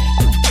circulator.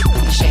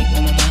 I'ma shake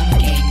what my mama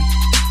gave me.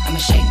 I'ma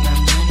shake my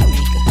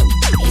money maker.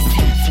 It's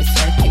time for the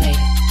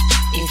circulator.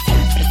 It's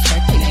time for the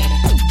circulator.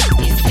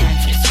 It's time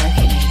for the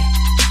circulator.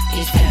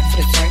 It's time for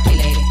the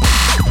circulator.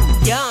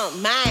 Young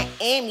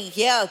Miami,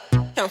 yeah,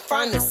 I'm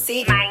from the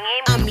city.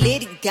 I'm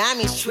litty,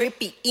 diamond,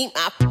 trippy, eat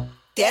my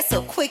that's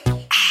a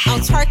quickie.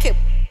 I'm twerking,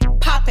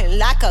 popping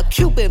like a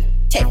Cuban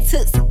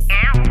tattoos.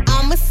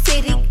 I'm a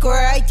city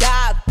girl,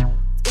 y'all.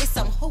 It's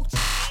some hoochie.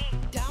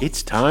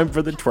 It's time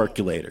for the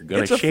Twerkulator.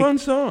 It's a fun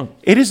song.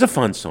 It is a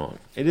fun song.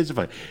 It is a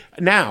fun.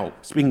 Now,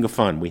 speaking of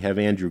fun, we have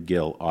Andrew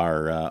Gill,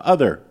 our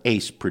other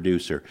ace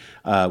producer,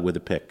 with a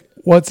pick.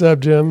 What's up,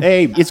 Jim?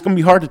 Hey, it's going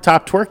to be hard to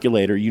top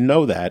Twerkulator. You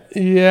know that.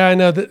 Yeah, I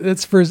know.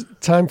 It's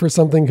time for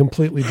something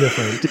completely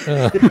different.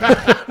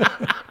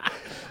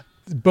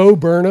 Bo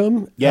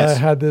Burnham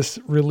had this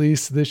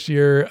release this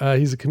year.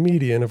 He's a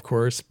comedian, of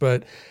course,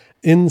 but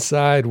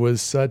Inside was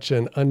such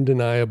an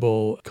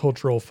undeniable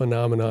cultural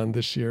phenomenon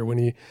this year when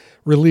he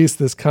released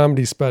this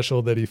comedy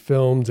special that he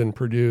filmed and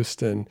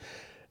produced and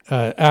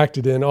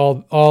acted in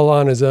all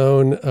on his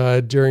own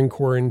during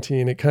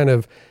quarantine. It kind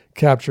of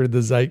captured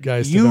the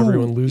zeitgeist of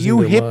everyone losing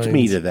their hipped minds.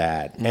 me to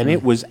that, and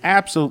it was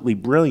absolutely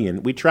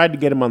brilliant. We tried to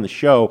get him on the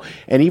show,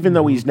 and even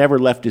though he's never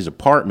left his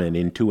apartment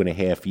in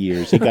 2.5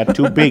 years, he got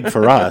too big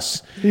for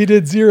us. He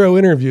did 0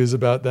 interviews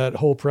about that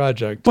whole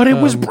project. But it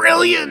was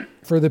brilliant!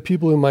 For the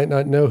people who might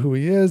not know who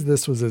he is,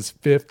 this was his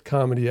 5th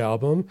comedy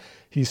album.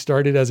 He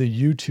started as a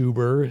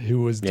YouTuber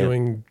who was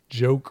doing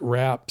joke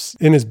raps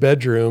in his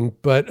bedroom.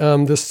 But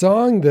the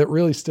song that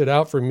really stood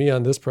out for me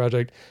on this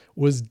project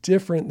was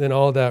different than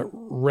all that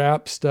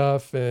rap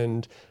stuff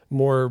and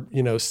more,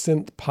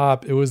 synth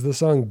pop. It was the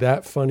song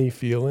That Funny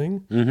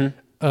Feeling,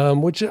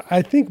 which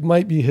I think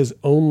might be his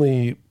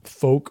only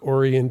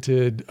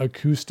folk-oriented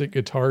acoustic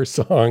guitar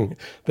song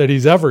that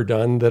he's ever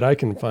done that I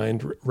can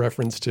find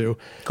reference to.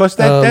 Because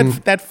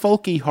that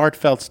folky,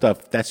 heartfelt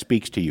stuff, that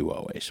speaks to you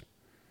always.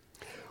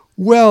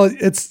 Well,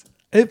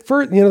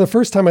 the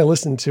first time I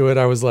listened to it,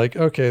 I was like,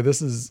 okay,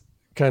 this is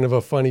kind of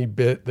a funny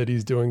bit that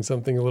he's doing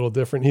something a little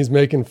different. He's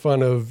making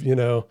fun of,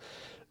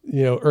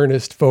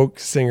 earnest folk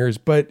singers.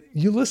 But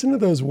you listen to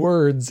those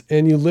words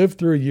and you live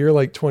through a year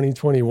like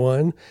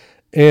 2021,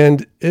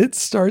 and it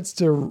starts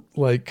to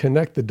like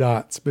connect the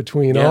dots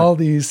between all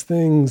these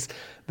things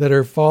that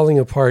are falling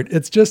apart.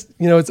 It's just,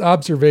 it's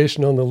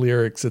observational in the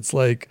lyrics. It's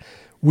like,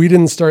 we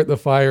didn't start the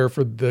fire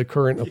for the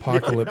current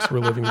apocalypse we're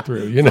living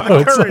through.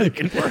 It's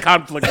like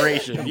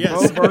conflagration.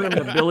 Yes. Bo Burnham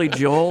to Billy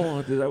Joel.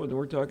 Is that what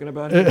we're talking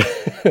about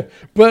here?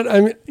 But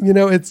I mean,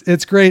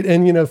 it's great.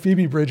 And,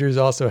 Phoebe Bridgers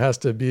also has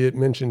to be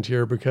mentioned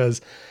here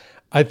because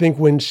I think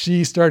when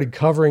she started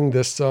covering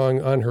this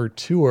song on her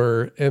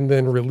tour and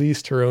then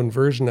released her own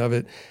version of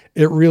it,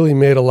 it really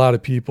made a lot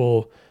of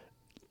people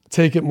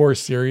take it more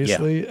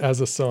seriously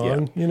as a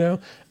song,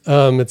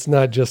 It's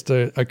not just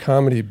a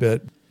comedy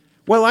bit.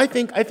 Well, I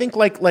think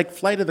like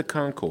Flight of the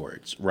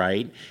Conchords,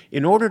 right?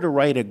 In order to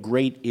write a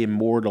great,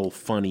 immortal,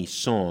 funny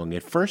song,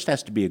 it first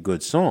has to be a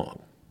good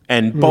song.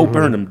 And Bo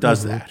Burnham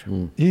does that.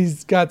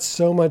 He's got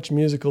so much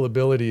musical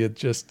ability, it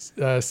just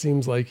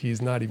seems like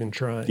he's not even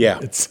trying. Yeah.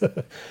 It's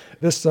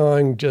this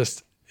song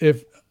just,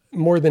 if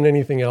more than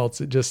anything else,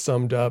 it just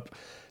summed up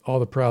all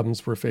the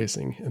problems we're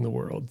facing in the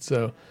world.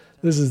 So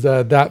this is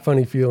That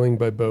Funny Feeling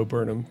by Bo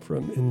Burnham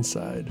from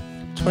Inside.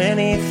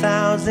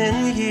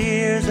 20,000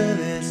 years of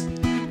this,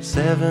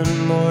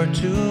 7 more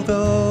to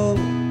go.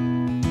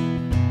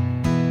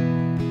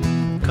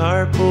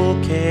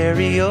 Carpool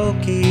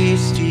karaoke,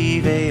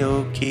 Steve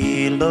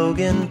Aoki,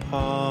 Logan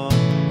Paul.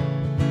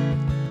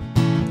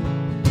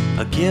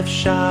 A gift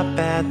shop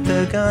at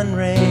the gun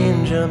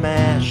range, a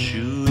mass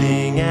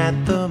shooting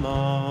at the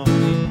mall.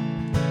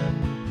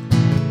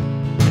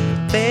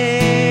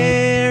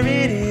 There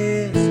it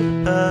is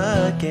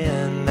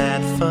again,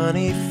 that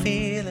funny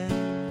feeling.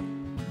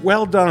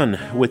 Well done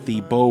with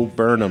the Bo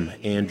Burnham,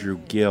 Andrew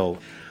Gill.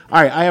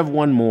 All right, I have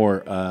one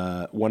more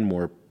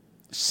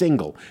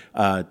single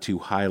to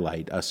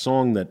highlight, a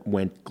song that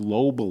went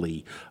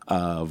globally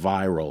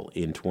viral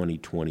in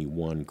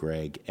 2021,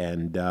 Greg.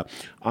 And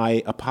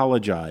I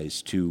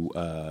apologize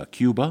to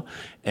Cuba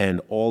and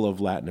all of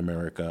Latin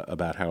America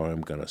about how I'm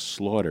going to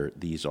slaughter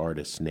these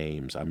artists'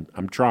 names.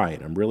 I'm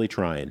trying. I'm really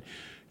trying.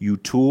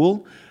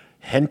 Utul,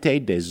 Gente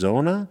de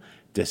Zona,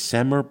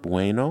 December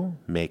Bueno,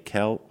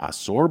 Mikel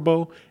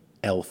Asorbo,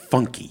 El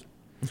Funky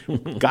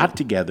got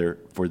together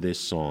for this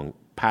song,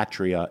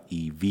 Patria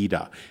y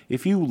Vida.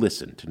 If you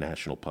listen to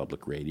National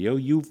Public Radio,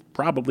 you've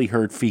probably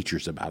heard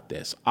features about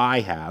this.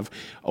 I have.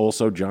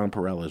 Also, John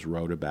Perellas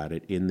wrote about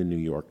it in the New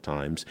York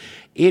Times.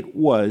 It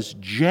was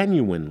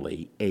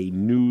genuinely a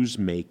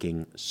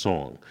news-making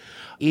song.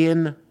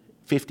 In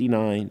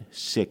 59,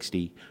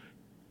 60,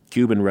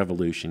 Cuban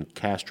Revolution,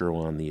 Castro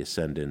on the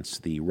ascendance,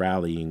 the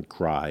rallying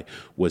cry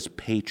was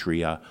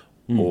Patria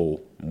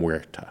o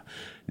Muerta,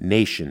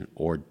 nation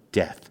or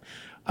death.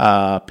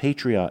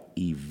 Patria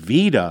y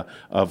Vida,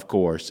 of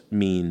course,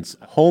 means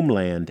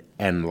homeland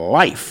and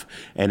life,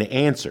 an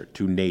answer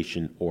to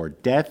nation or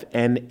death,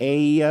 and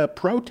a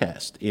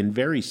protest in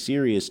very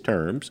serious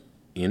terms,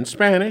 in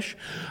Spanish,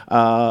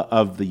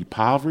 of the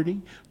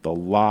poverty, the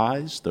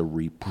lies, the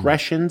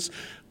repressions,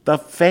 the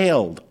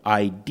failed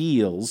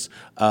ideals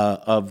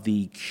of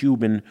the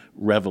Cuban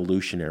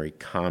revolutionary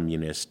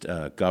communist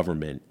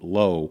government,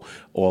 lo,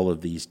 all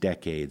of these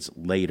decades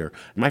later.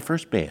 My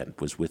first band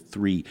was with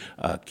three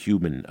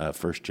Cuban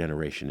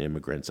first-generation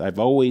immigrants. I've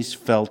always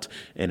felt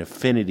an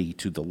affinity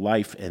to the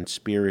life and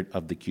spirit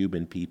of the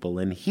Cuban people.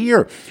 And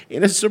here,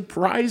 in a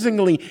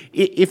surprisingly,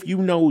 if you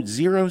know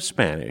zero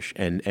Spanish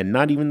and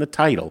not even the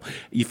title,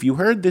 if you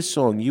heard this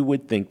song, you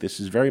would think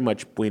this is very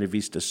much Buena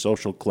Vista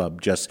Social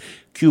Club, just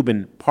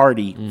Cuban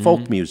party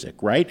folk music,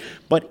 right?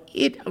 But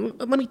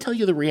let me tell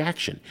you the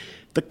reaction.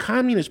 The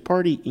Communist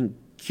Party in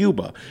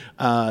Cuba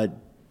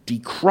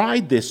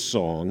decried this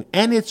song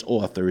and its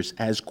authors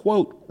as,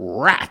 quote,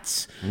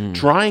 rats,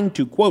 trying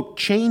to, quote,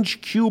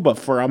 change Cuba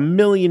for 1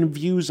 million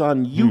views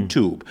on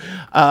YouTube.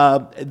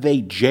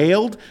 They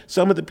jailed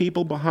some of the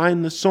people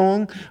behind the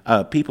song.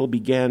 People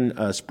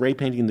began spray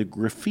painting the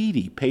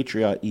graffiti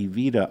Patria y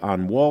Vida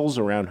on walls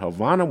around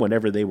Havana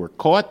whenever they were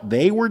caught.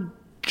 They were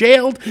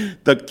jailed.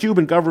 The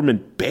Cuban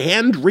government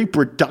banned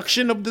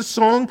reproduction of the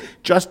song.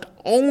 Just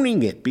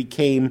owning it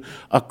became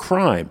a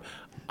crime.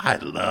 I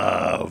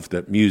love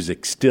that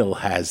music still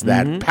has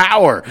that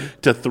power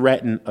to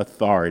threaten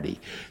authority.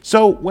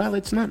 So, while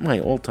it's not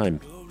my all-time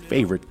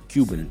favorite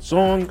Cuban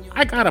song,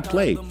 I gotta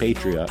play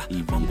Patria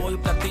y Vida.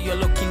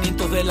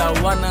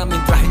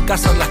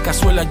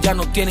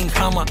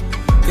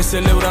 Que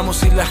celebramos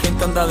si la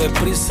gente anda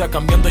deprisa,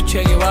 cambiando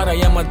Che Guevara,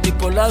 llama al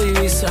tipo la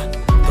divisa.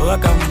 Todo ha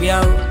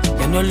cambiado,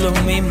 ya no es lo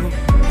mismo.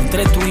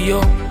 Entre tú y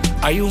yo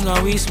hay un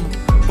abismo.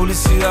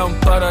 Publicidad, un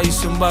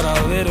paraíso, un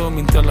varadero,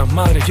 mientras las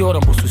madres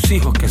lloran por sus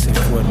hijos que se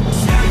fueron.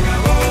 Se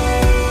acabó.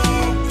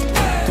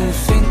 Tu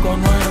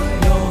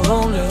 5-9, yo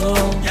doble.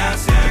 Ya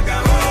se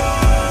acabó.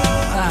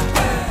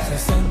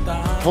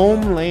 60 años.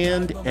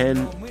 Homeland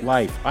and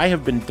life. I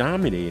have been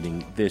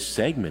dominating this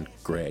segment,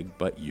 Greg,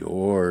 but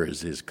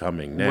yours is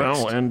coming next.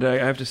 Well, and I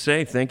have to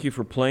say, thank you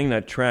for playing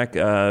that track.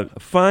 A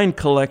fine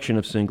collection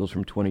of singles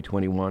from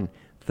 2021.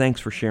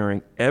 Thanks for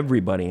sharing,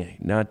 everybody,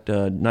 not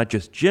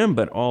just Jim,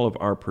 but all of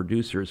our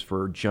producers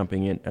for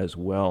jumping in as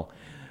well.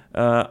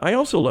 I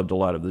also loved a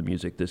lot of the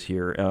music this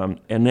year,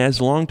 and as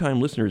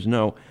longtime listeners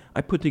know, I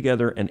put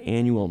together an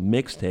annual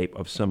mixtape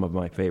of some of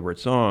my favorite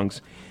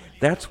songs.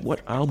 That's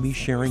what I'll be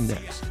sharing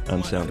next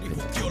on Sound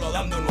Opinion.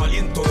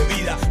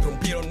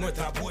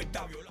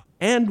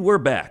 And we're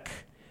back.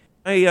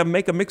 I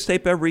make a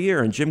mixtape every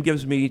year, and Jim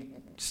gives me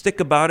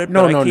stick about it,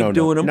 but I keep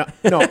doing them.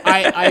 No,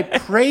 I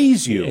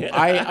praise you.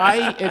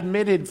 I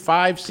admitted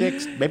 5,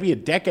 6, maybe a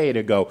decade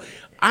ago,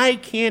 I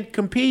can't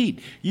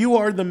compete. You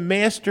are the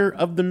master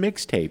of the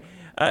mixtape.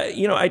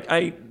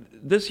 I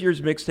this year's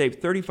mixtape,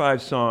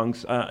 35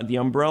 songs. The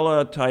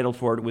umbrella title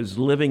for it was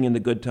 "Living in the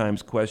Good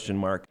Times?" ?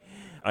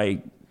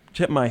 I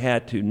tip my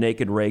hat to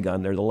Naked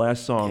Raygun. They're the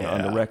last song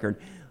on the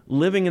record.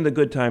 Living in the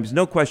Good Times,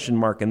 no question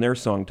mark in their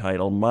song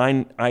title.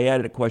 Mine, I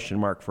added a question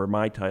mark for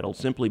my title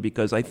simply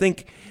because I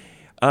think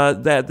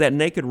that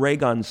Naked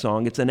Raygun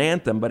song, it's an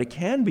anthem, but it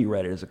can be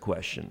read as a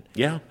question.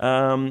 Yeah.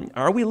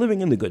 Are we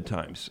living in the good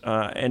times?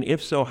 And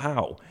if so,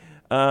 how?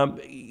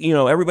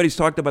 Everybody's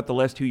talked about the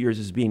last 2 years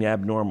as being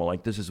abnormal.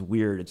 Like, this is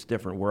weird. It's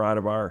different. We're out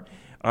of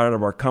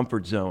our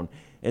comfort zone.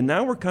 And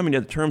now we're coming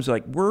to the terms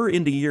like we're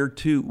into year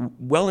 2,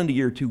 well into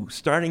year 2,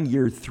 starting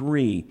year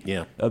 3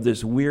 of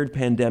this weird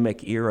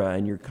pandemic era.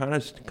 And you're kind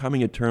of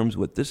coming to terms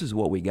with this is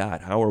what we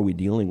got. How are we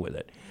dealing with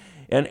it?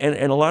 And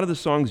a lot of the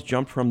songs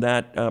jumped from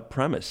that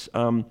premise. I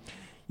want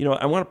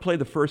to play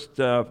the first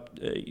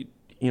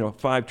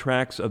 5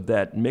 tracks of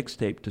that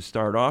mixtape to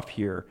start off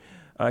here,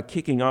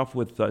 kicking off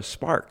with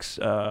Sparks,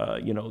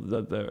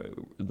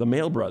 the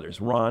Mail Brothers,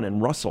 Ron and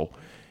Russell,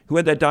 who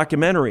had that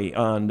documentary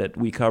on that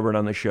we covered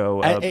on the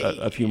show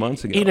a few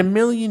months ago. In a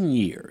million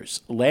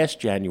years, last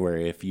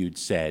January, if you'd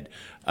said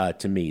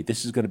to me,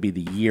 this is going to be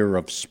the year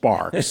of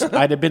Sparks,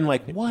 I'd have been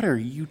like, what are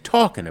you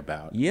talking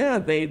about? Yeah,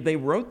 they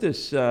wrote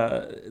this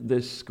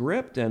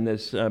script and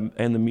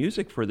the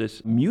music for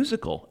this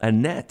musical,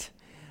 Annette.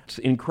 It's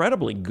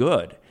incredibly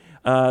good.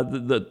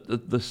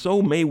 The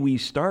So May We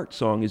Start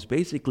song is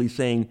basically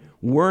saying,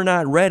 we're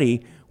not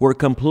ready, we're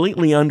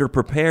completely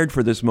underprepared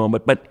for this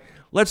moment, but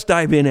let's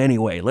dive in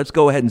anyway. Let's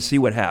go ahead and see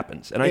what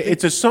happens. And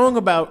it's a song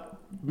about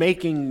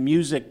making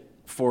music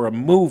for a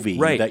movie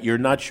Right. that you're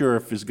not sure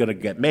if is going to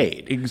get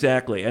made.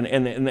 Exactly, and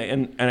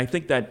I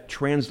think that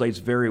translates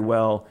very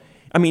well.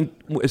 I mean,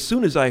 as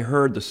soon as I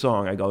heard the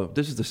song, I go,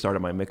 "This is the start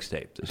of my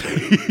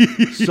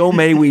mixtape." So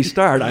may we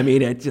start. I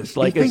mean, it's just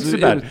like He thinks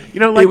about it. You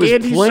know, like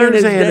Andy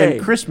Surzan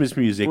and Christmas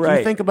music. Right.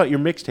 You think about your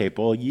mixtape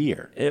all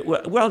year.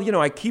 Well, you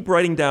know, I keep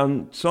writing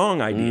down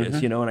song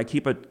ideas, you know, and I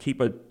keep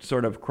a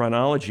sort of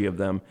chronology of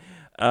them.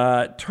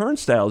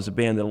 Turnstile is a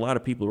band that a lot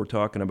of people were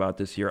talking about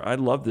this year. I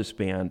love this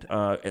band,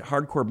 a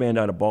hardcore band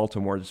out of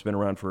Baltimore that's been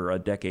around for a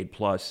decade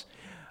plus.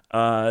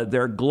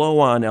 Their Glow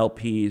On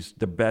LPs,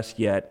 the best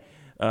yet.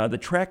 The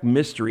track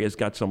Mystery has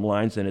got some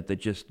lines in it that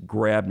just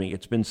grabbed me.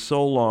 It's been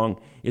so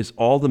long, is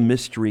all the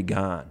mystery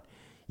gone?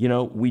 You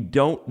know,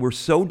 we're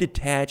so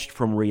detached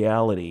from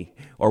reality,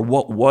 or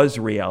what was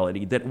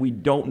reality, that we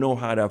don't know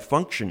how to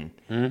function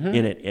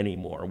in it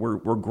anymore.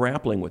 We're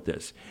grappling with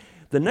this.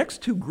 The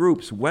next two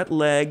groups, Wet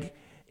Leg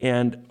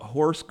and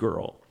Horse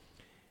Girl,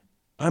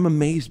 I'm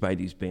amazed by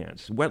these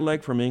bands. Wet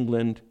Leg from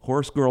England,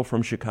 Horse Girl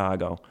from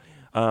Chicago.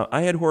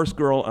 I had Horse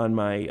Girl on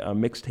my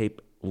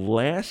mixtape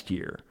last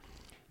year.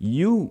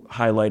 You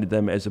highlighted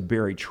them as a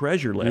buried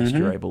treasure last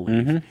year, I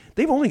believe.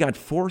 They've only got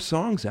 4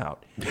 songs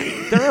out.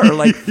 There are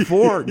like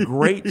 4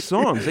 great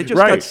songs. They just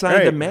got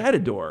signed to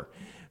Matador.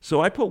 So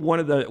I put one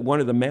of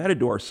the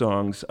Matador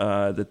songs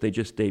that they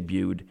just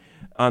debuted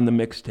on the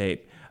mixtape.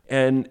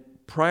 And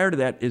prior to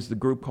that is the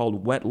group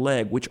called Wet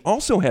Leg, which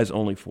also has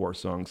only 4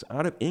 songs,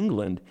 out of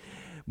England.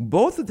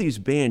 Both of these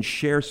bands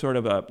share sort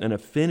of an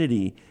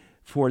affinity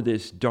for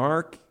this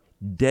dark,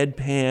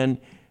 deadpan,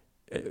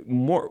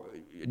 more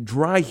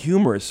dry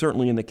humor,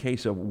 certainly in the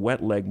case of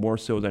Wet Leg, more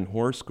so than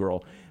Horse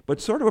Girl,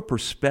 but sort of a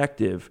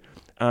perspective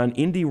on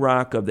indie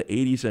rock of the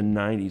 80s and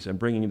 90s and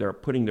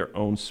putting their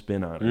own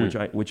spin on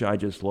it, which I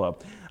just love.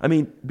 I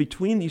mean,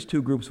 between these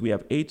two groups, we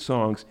have 8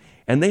 songs,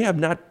 and they have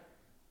not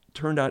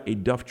turned out a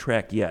duff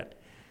track yet.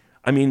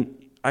 I mean,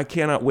 I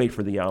cannot wait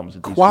for the albums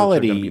that these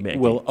Quality groups are gonna be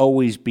making. will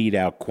always beat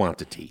out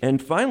quantity.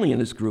 And finally in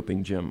this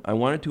grouping, Jim, I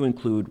wanted to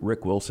include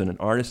Rick Wilson, an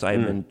artist I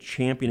have been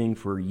championing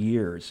for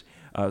years,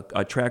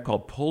 a track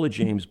called Pull a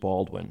James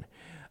Baldwin.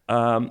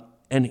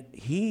 And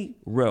he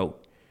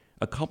wrote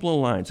a couple of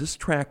lines. This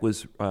track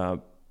was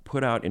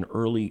put out in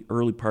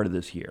early part of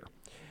this year.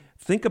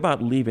 Think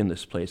about leaving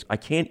this place. I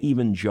can't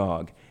even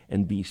jog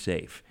and be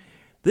safe.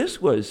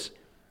 This was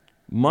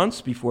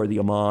months before the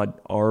Ahmaud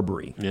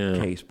Arbery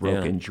case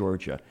broke in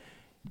Georgia.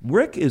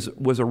 Rick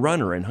was a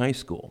runner in high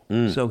school,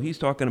 so he's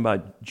talking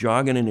about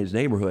jogging in his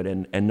neighborhood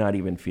and not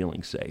even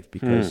feeling safe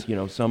because you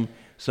know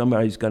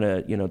somebody's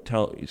gonna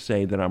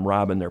say that I'm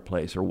robbing their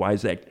place, or why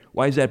is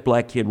that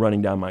black kid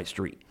running down my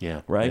street?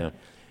 Right. Yeah.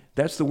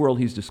 That's the world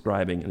he's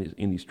describing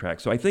in these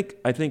tracks. So I think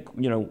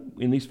you know,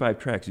 in these 5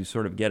 tracks you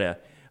sort of get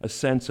a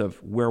sense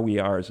of where we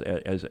are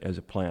as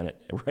a planet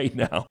right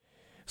now.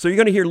 So you're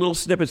going to hear little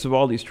snippets of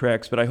all these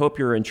tracks, but I hope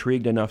you're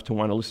intrigued enough to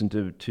want to listen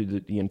to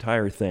the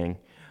entire thing.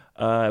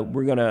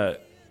 We're going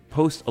to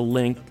post a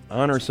link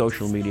on our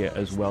social media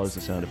as well as the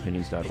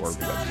soundopinions.org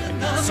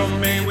website. So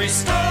may we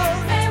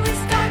start, may we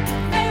start,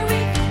 may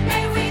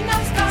we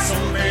not start. So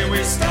may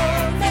we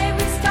start, may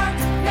we start,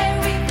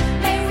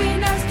 may we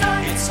not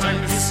start. It's time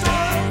to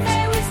start,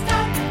 may we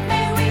start,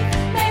 may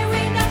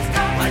we not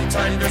start. My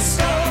time to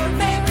start,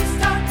 may we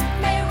start,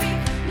 may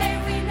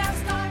we not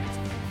start.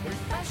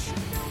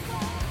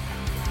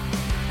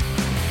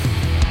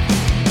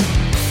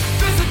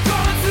 There's a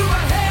gun to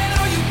my head,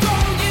 or you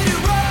gon' get it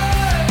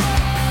right.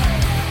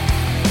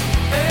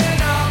 And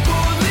I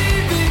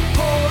believe in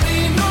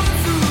holding on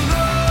to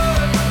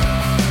love,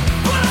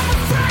 but I'm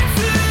afraid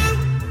to.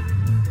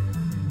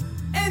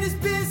 And it's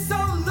been so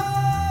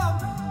long,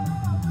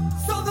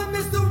 so the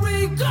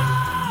mystery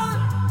gone.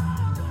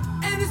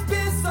 And it's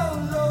been so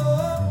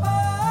long,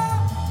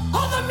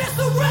 all the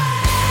mystery.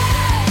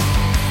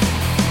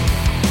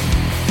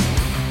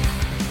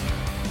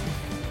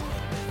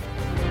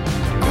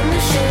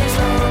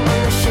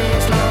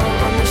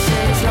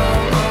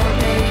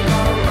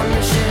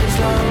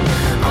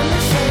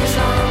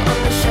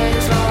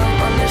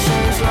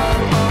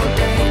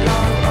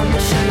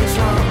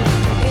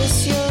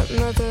 Is your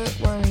mother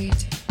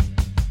worried?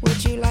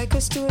 Would you like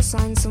us to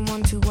assign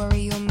someone to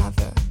worry your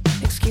mother?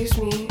 Excuse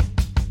me.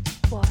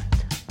 What?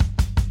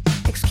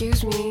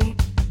 Excuse me.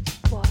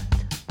 What?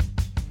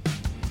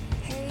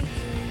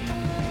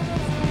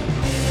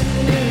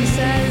 Billy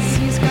says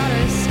he's got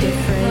a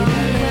stiff frame,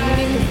 and in the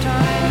nick of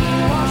time he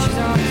washes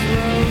off his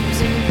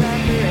robes in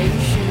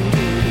preparation to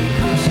be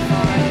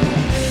crucified.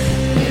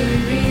 Billy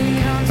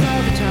recounts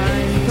all the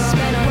time he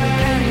spent on the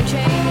county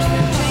change,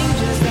 the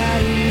changes that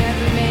he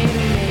never made,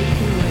 and make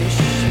him wish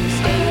he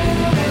stayed in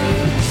bed.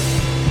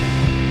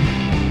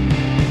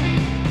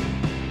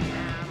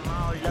 I'm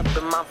all up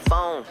in my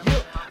phone,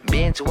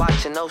 binge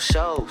watching those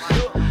shows.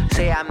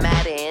 Say I'm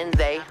mad and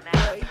they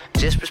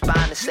just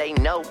respond to say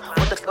no.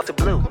 What the fuck the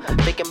blue?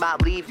 Thinking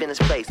about leaving this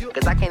place,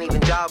 cause I can't even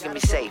jog and be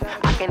safe.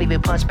 I can't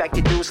even punch back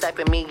the dude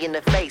slapping me in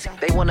the face.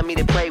 They wanted me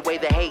to play away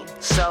the hate.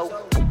 So,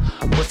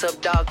 what's up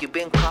dog, you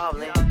been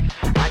calling?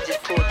 I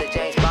just pulled the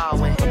James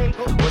Baldwin.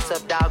 What's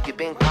up dog, you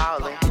been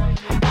calling?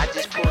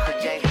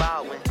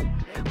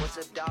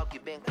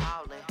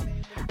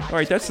 All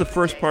right, that's the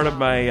first part of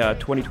my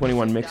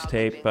 2021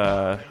 mixtape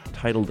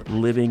titled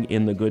 "Living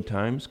in the Good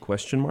Times?" ?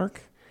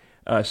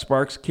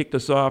 Sparks kicked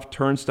us off.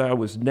 Turnstile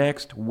was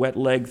next. Wet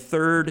Leg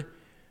third.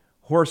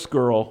 Horse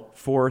Girl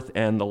fourth,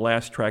 and the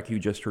last track you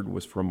just heard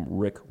was from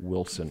Rick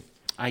Wilson.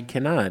 I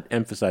cannot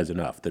emphasize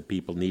enough that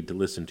people need to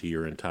listen to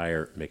your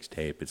entire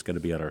mixtape. It's going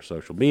to be on our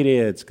social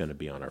media. It's going to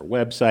be on our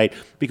website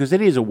because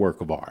it is a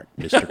work of art,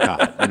 Mr.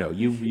 Cobb. You know,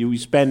 you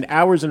spend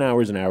hours and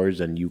hours and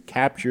hours, and you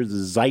capture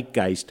the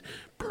zeitgeist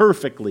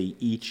perfectly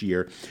each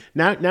year.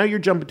 Now you're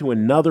jumping to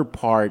another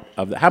part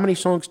of how many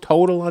songs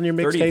total on your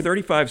mixtape?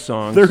 35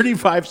 songs.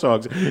 35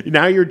 songs.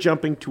 Now you're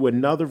jumping to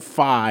another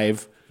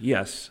 5.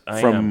 Yes,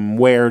 I from am.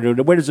 Where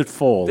does it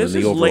fall? This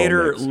in the is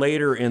overall mix?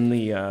 later in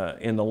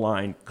the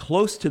line,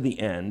 close to the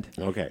end.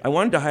 Okay. I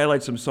wanted to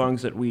highlight some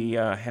songs that we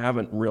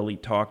haven't really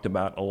talked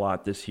about a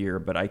lot this year,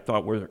 but I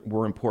thought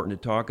were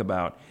important to talk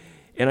about.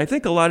 And I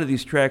think a lot of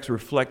these tracks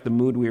reflect the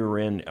mood we were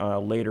in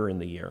later in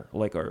the year,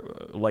 like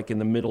in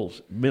the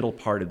middle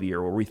part of the year,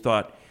 where we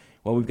thought,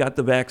 well, we've got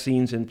the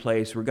vaccines in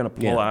place, we're going to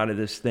pull out of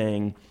this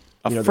thing.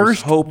 A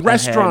first hope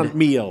restaurant ahead.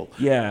 meal.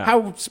 Yeah.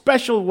 How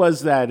special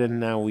was that? And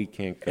now we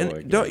can't go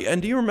again.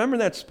 And do you remember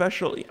that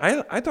special?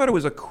 I thought it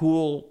was a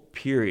cool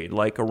period,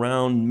 like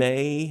around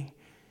May,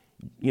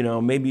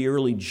 maybe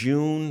early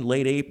June,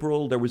 late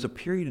April. There was a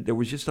period, there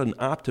was just an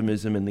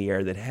optimism in the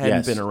air that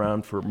hadn't been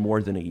around for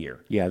more than a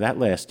year. Yeah, that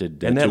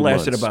lasted And that 2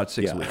 lasted months. about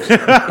 6 weeks.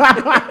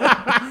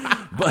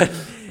 But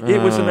it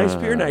was a nice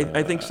period, and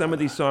I think some of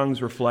these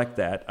songs reflect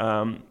that.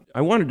 I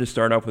wanted to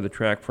start off with a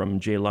track from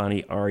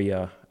Jaylani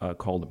Arya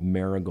called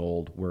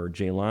Marigold, where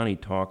Jaylani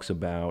talks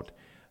about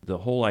the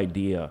whole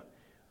idea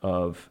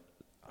of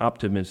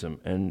optimism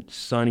and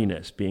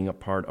sunniness being a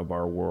part of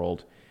our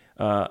world.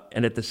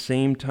 And at the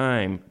same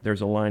time,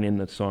 there's a line in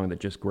the song that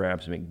just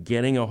grabs me.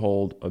 Getting a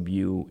hold of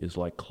you is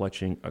like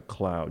clutching a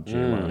cloud,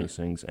 Jaylani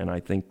sings. And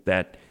I think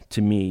that,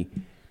 to me,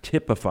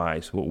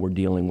 typifies what we're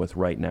dealing with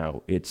right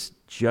now. It's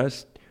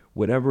just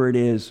whatever it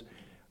is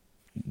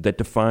that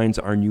defines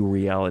our new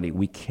reality.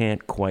 We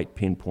can't quite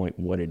pinpoint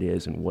what it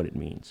is and what it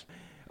means.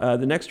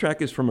 The next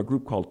track is from a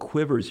group called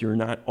Quivers, You're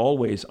Not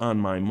Always on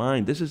My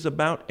Mind. This is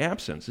about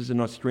absence. This is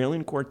an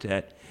Australian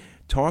quartet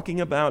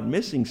talking about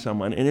missing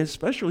someone, and it's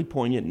especially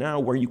poignant now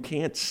where you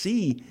can't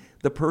see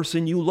the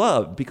person you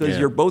love because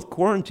you're both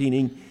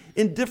quarantining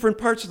in different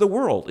parts of the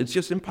world. It's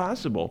just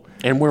impossible.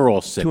 And we're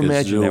all sick to of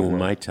imagine that Zoom,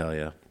 world. I tell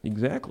you.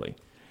 Exactly.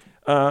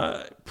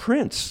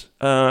 Prince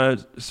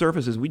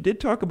surfaces. We did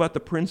talk about the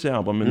Prince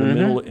album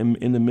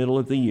in the middle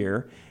of the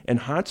year, and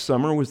Hot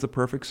Summer was the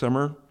perfect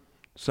summer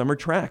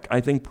track.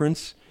 I think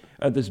Prince,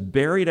 this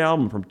Buried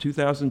album from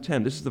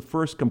 2010, this is the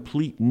first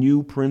complete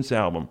new Prince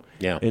album.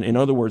 Yeah. In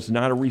other words,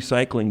 not a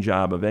recycling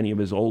job of any of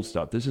his old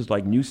stuff. This is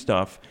like new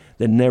stuff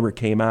that never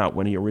came out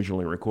when he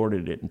originally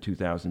recorded it in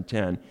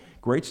 2010.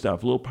 Great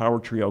stuff, a little power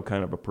trio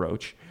kind of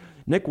approach.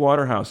 Nick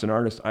Waterhouse, an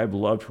artist I've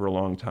loved for a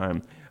long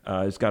time,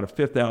 has got a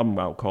 5th album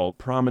out called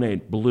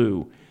Promenade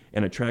Blue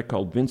and a track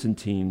called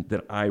Vincentine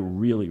that I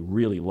really,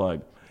 really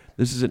like.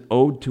 This is an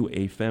ode to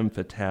a femme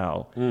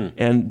fatale.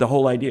 And the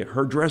whole idea,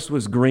 her dress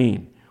was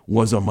green,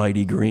 was a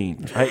mighty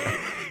green.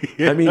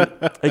 I mean,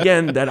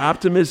 again, that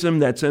optimism,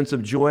 that sense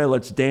of joy,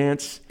 let's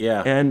dance.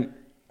 Yeah. And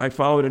I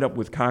followed it up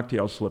with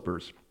Cocktail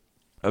Slippers,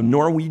 a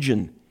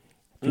Norwegian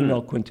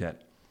female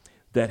quintet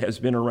that has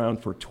been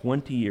around for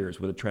 20 years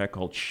with a track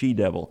called She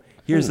Devil.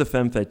 Here's the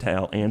femme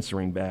fatale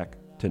answering back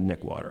to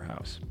Nick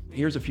Waterhouse.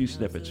 Here's a few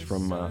snippets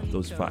from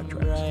those 5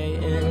 tracks.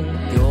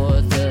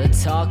 You're the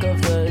talk of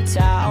the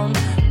town,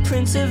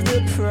 prince of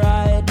the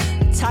pride,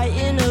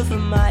 titan of a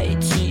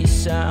mighty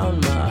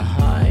sound. My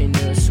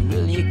highness,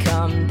 will you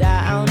come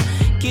down?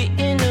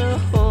 Getting a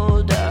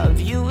hold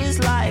of you is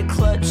like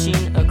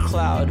clutching a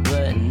cloud,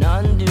 but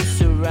none do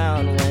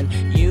surround when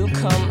you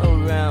come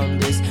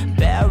around. This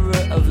bearer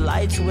of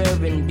lights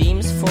wearing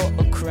beams for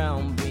a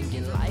crown,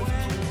 bringing life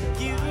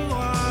to you.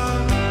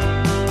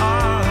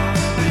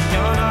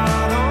 You're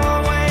not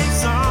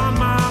always on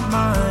my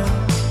mind.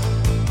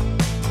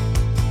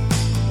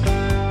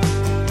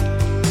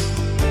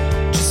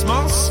 Just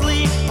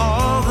mostly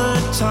all the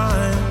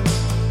time.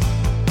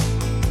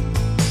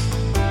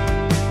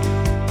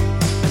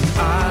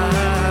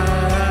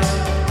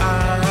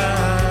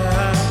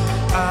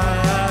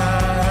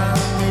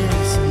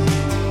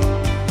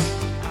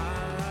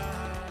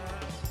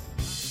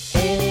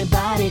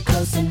 Anybody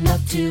close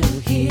enough to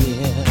hear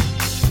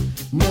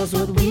knows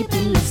what we've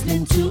been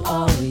listening to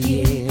all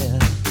year.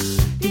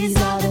 These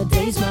are the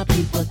days my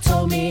people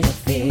told me to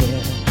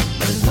fear,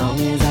 but as long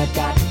as I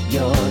got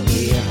your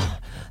ear,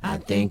 I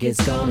think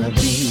it's gonna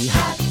be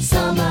hot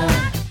summer.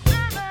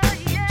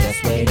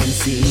 Just wait and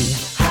see.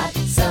 Hot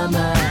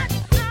summer.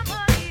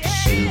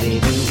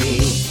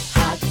 Shooby-dooby.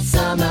 Hot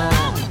summer.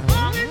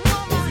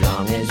 As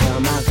long as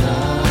you're my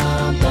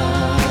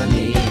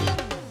company.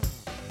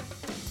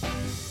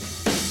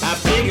 I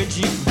figured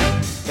you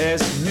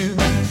as new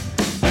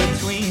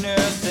between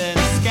earth and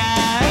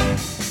sky.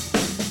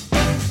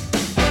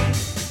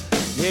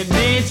 It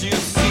made you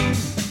seem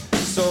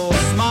so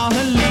small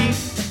and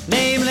leaf,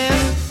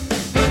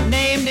 nameless, but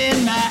named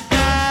in my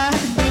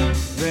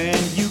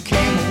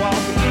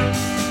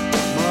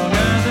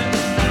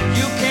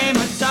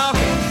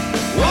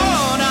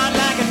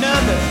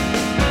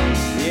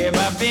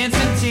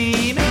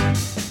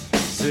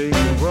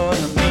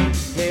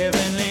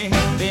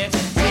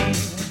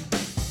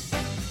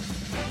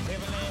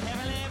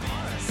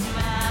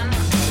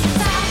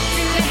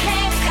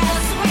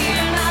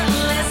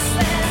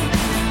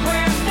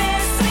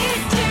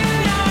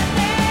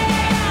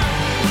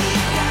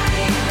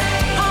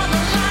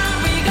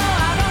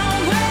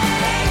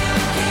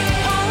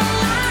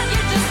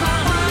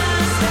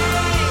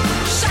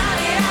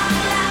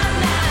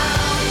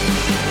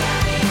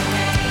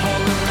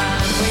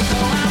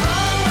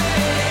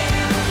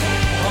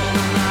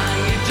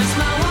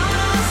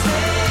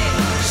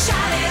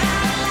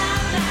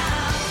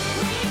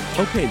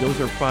Okay,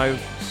 those are 5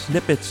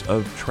 snippets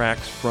of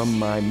tracks from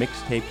my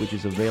mixtape, which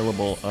is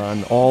available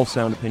on all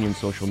Sound Opinions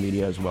social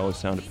media as well as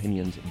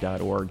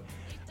soundopinions.org.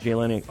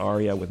 Jelena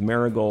Aria with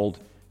Marigold,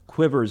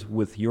 Quivers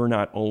with You're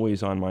Not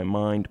Always on My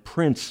Mind,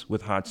 Prince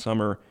with Hot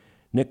Summer,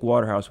 Nick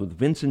Waterhouse with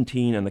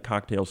Vincentine, and the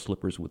Cocktail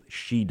Slippers with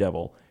She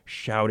Devil.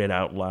 Shout it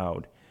out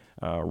loud.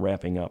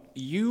 Wrapping up.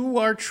 You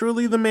are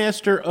truly the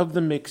master of the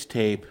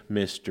mixtape,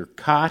 Mr.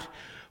 Cott.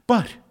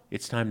 But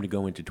it's time to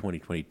go into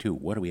 2022.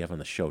 What do we have on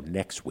the show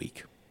next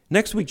week?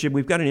 Next week, Jim,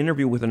 we've got an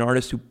interview with an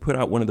artist who put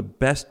out one of the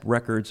best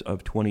records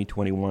of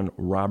 2021,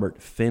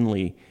 Robert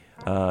Finley,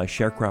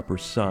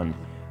 Sharecropper's son.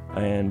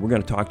 And we're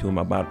going to talk to him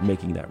about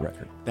making that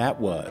record. That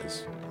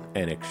was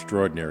an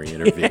extraordinary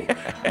interview.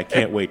 I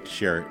can't wait to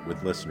share it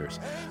with listeners.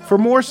 For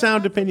more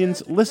Sound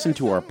Opinions, listen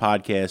to our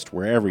podcast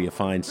wherever you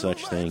find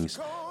such things.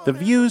 The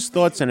views,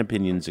 thoughts, and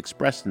opinions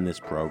expressed in this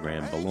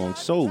program belong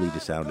solely to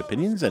Sound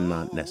Opinions and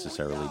not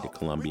necessarily to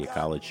Columbia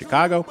College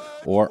Chicago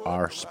or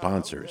our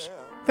sponsors.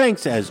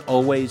 Thanks, as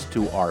always,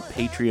 to our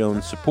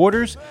Patreon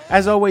supporters.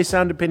 As always,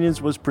 Sound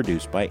Opinions was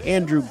produced by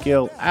Andrew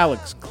Gill,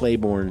 Alex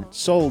Claiborne,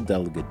 Sol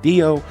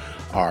Delgadillo,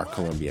 our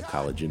Columbia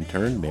College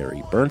intern,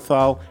 Mary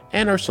Bernthal,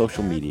 and our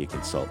social media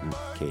consultant,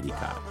 Katie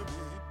Cobb.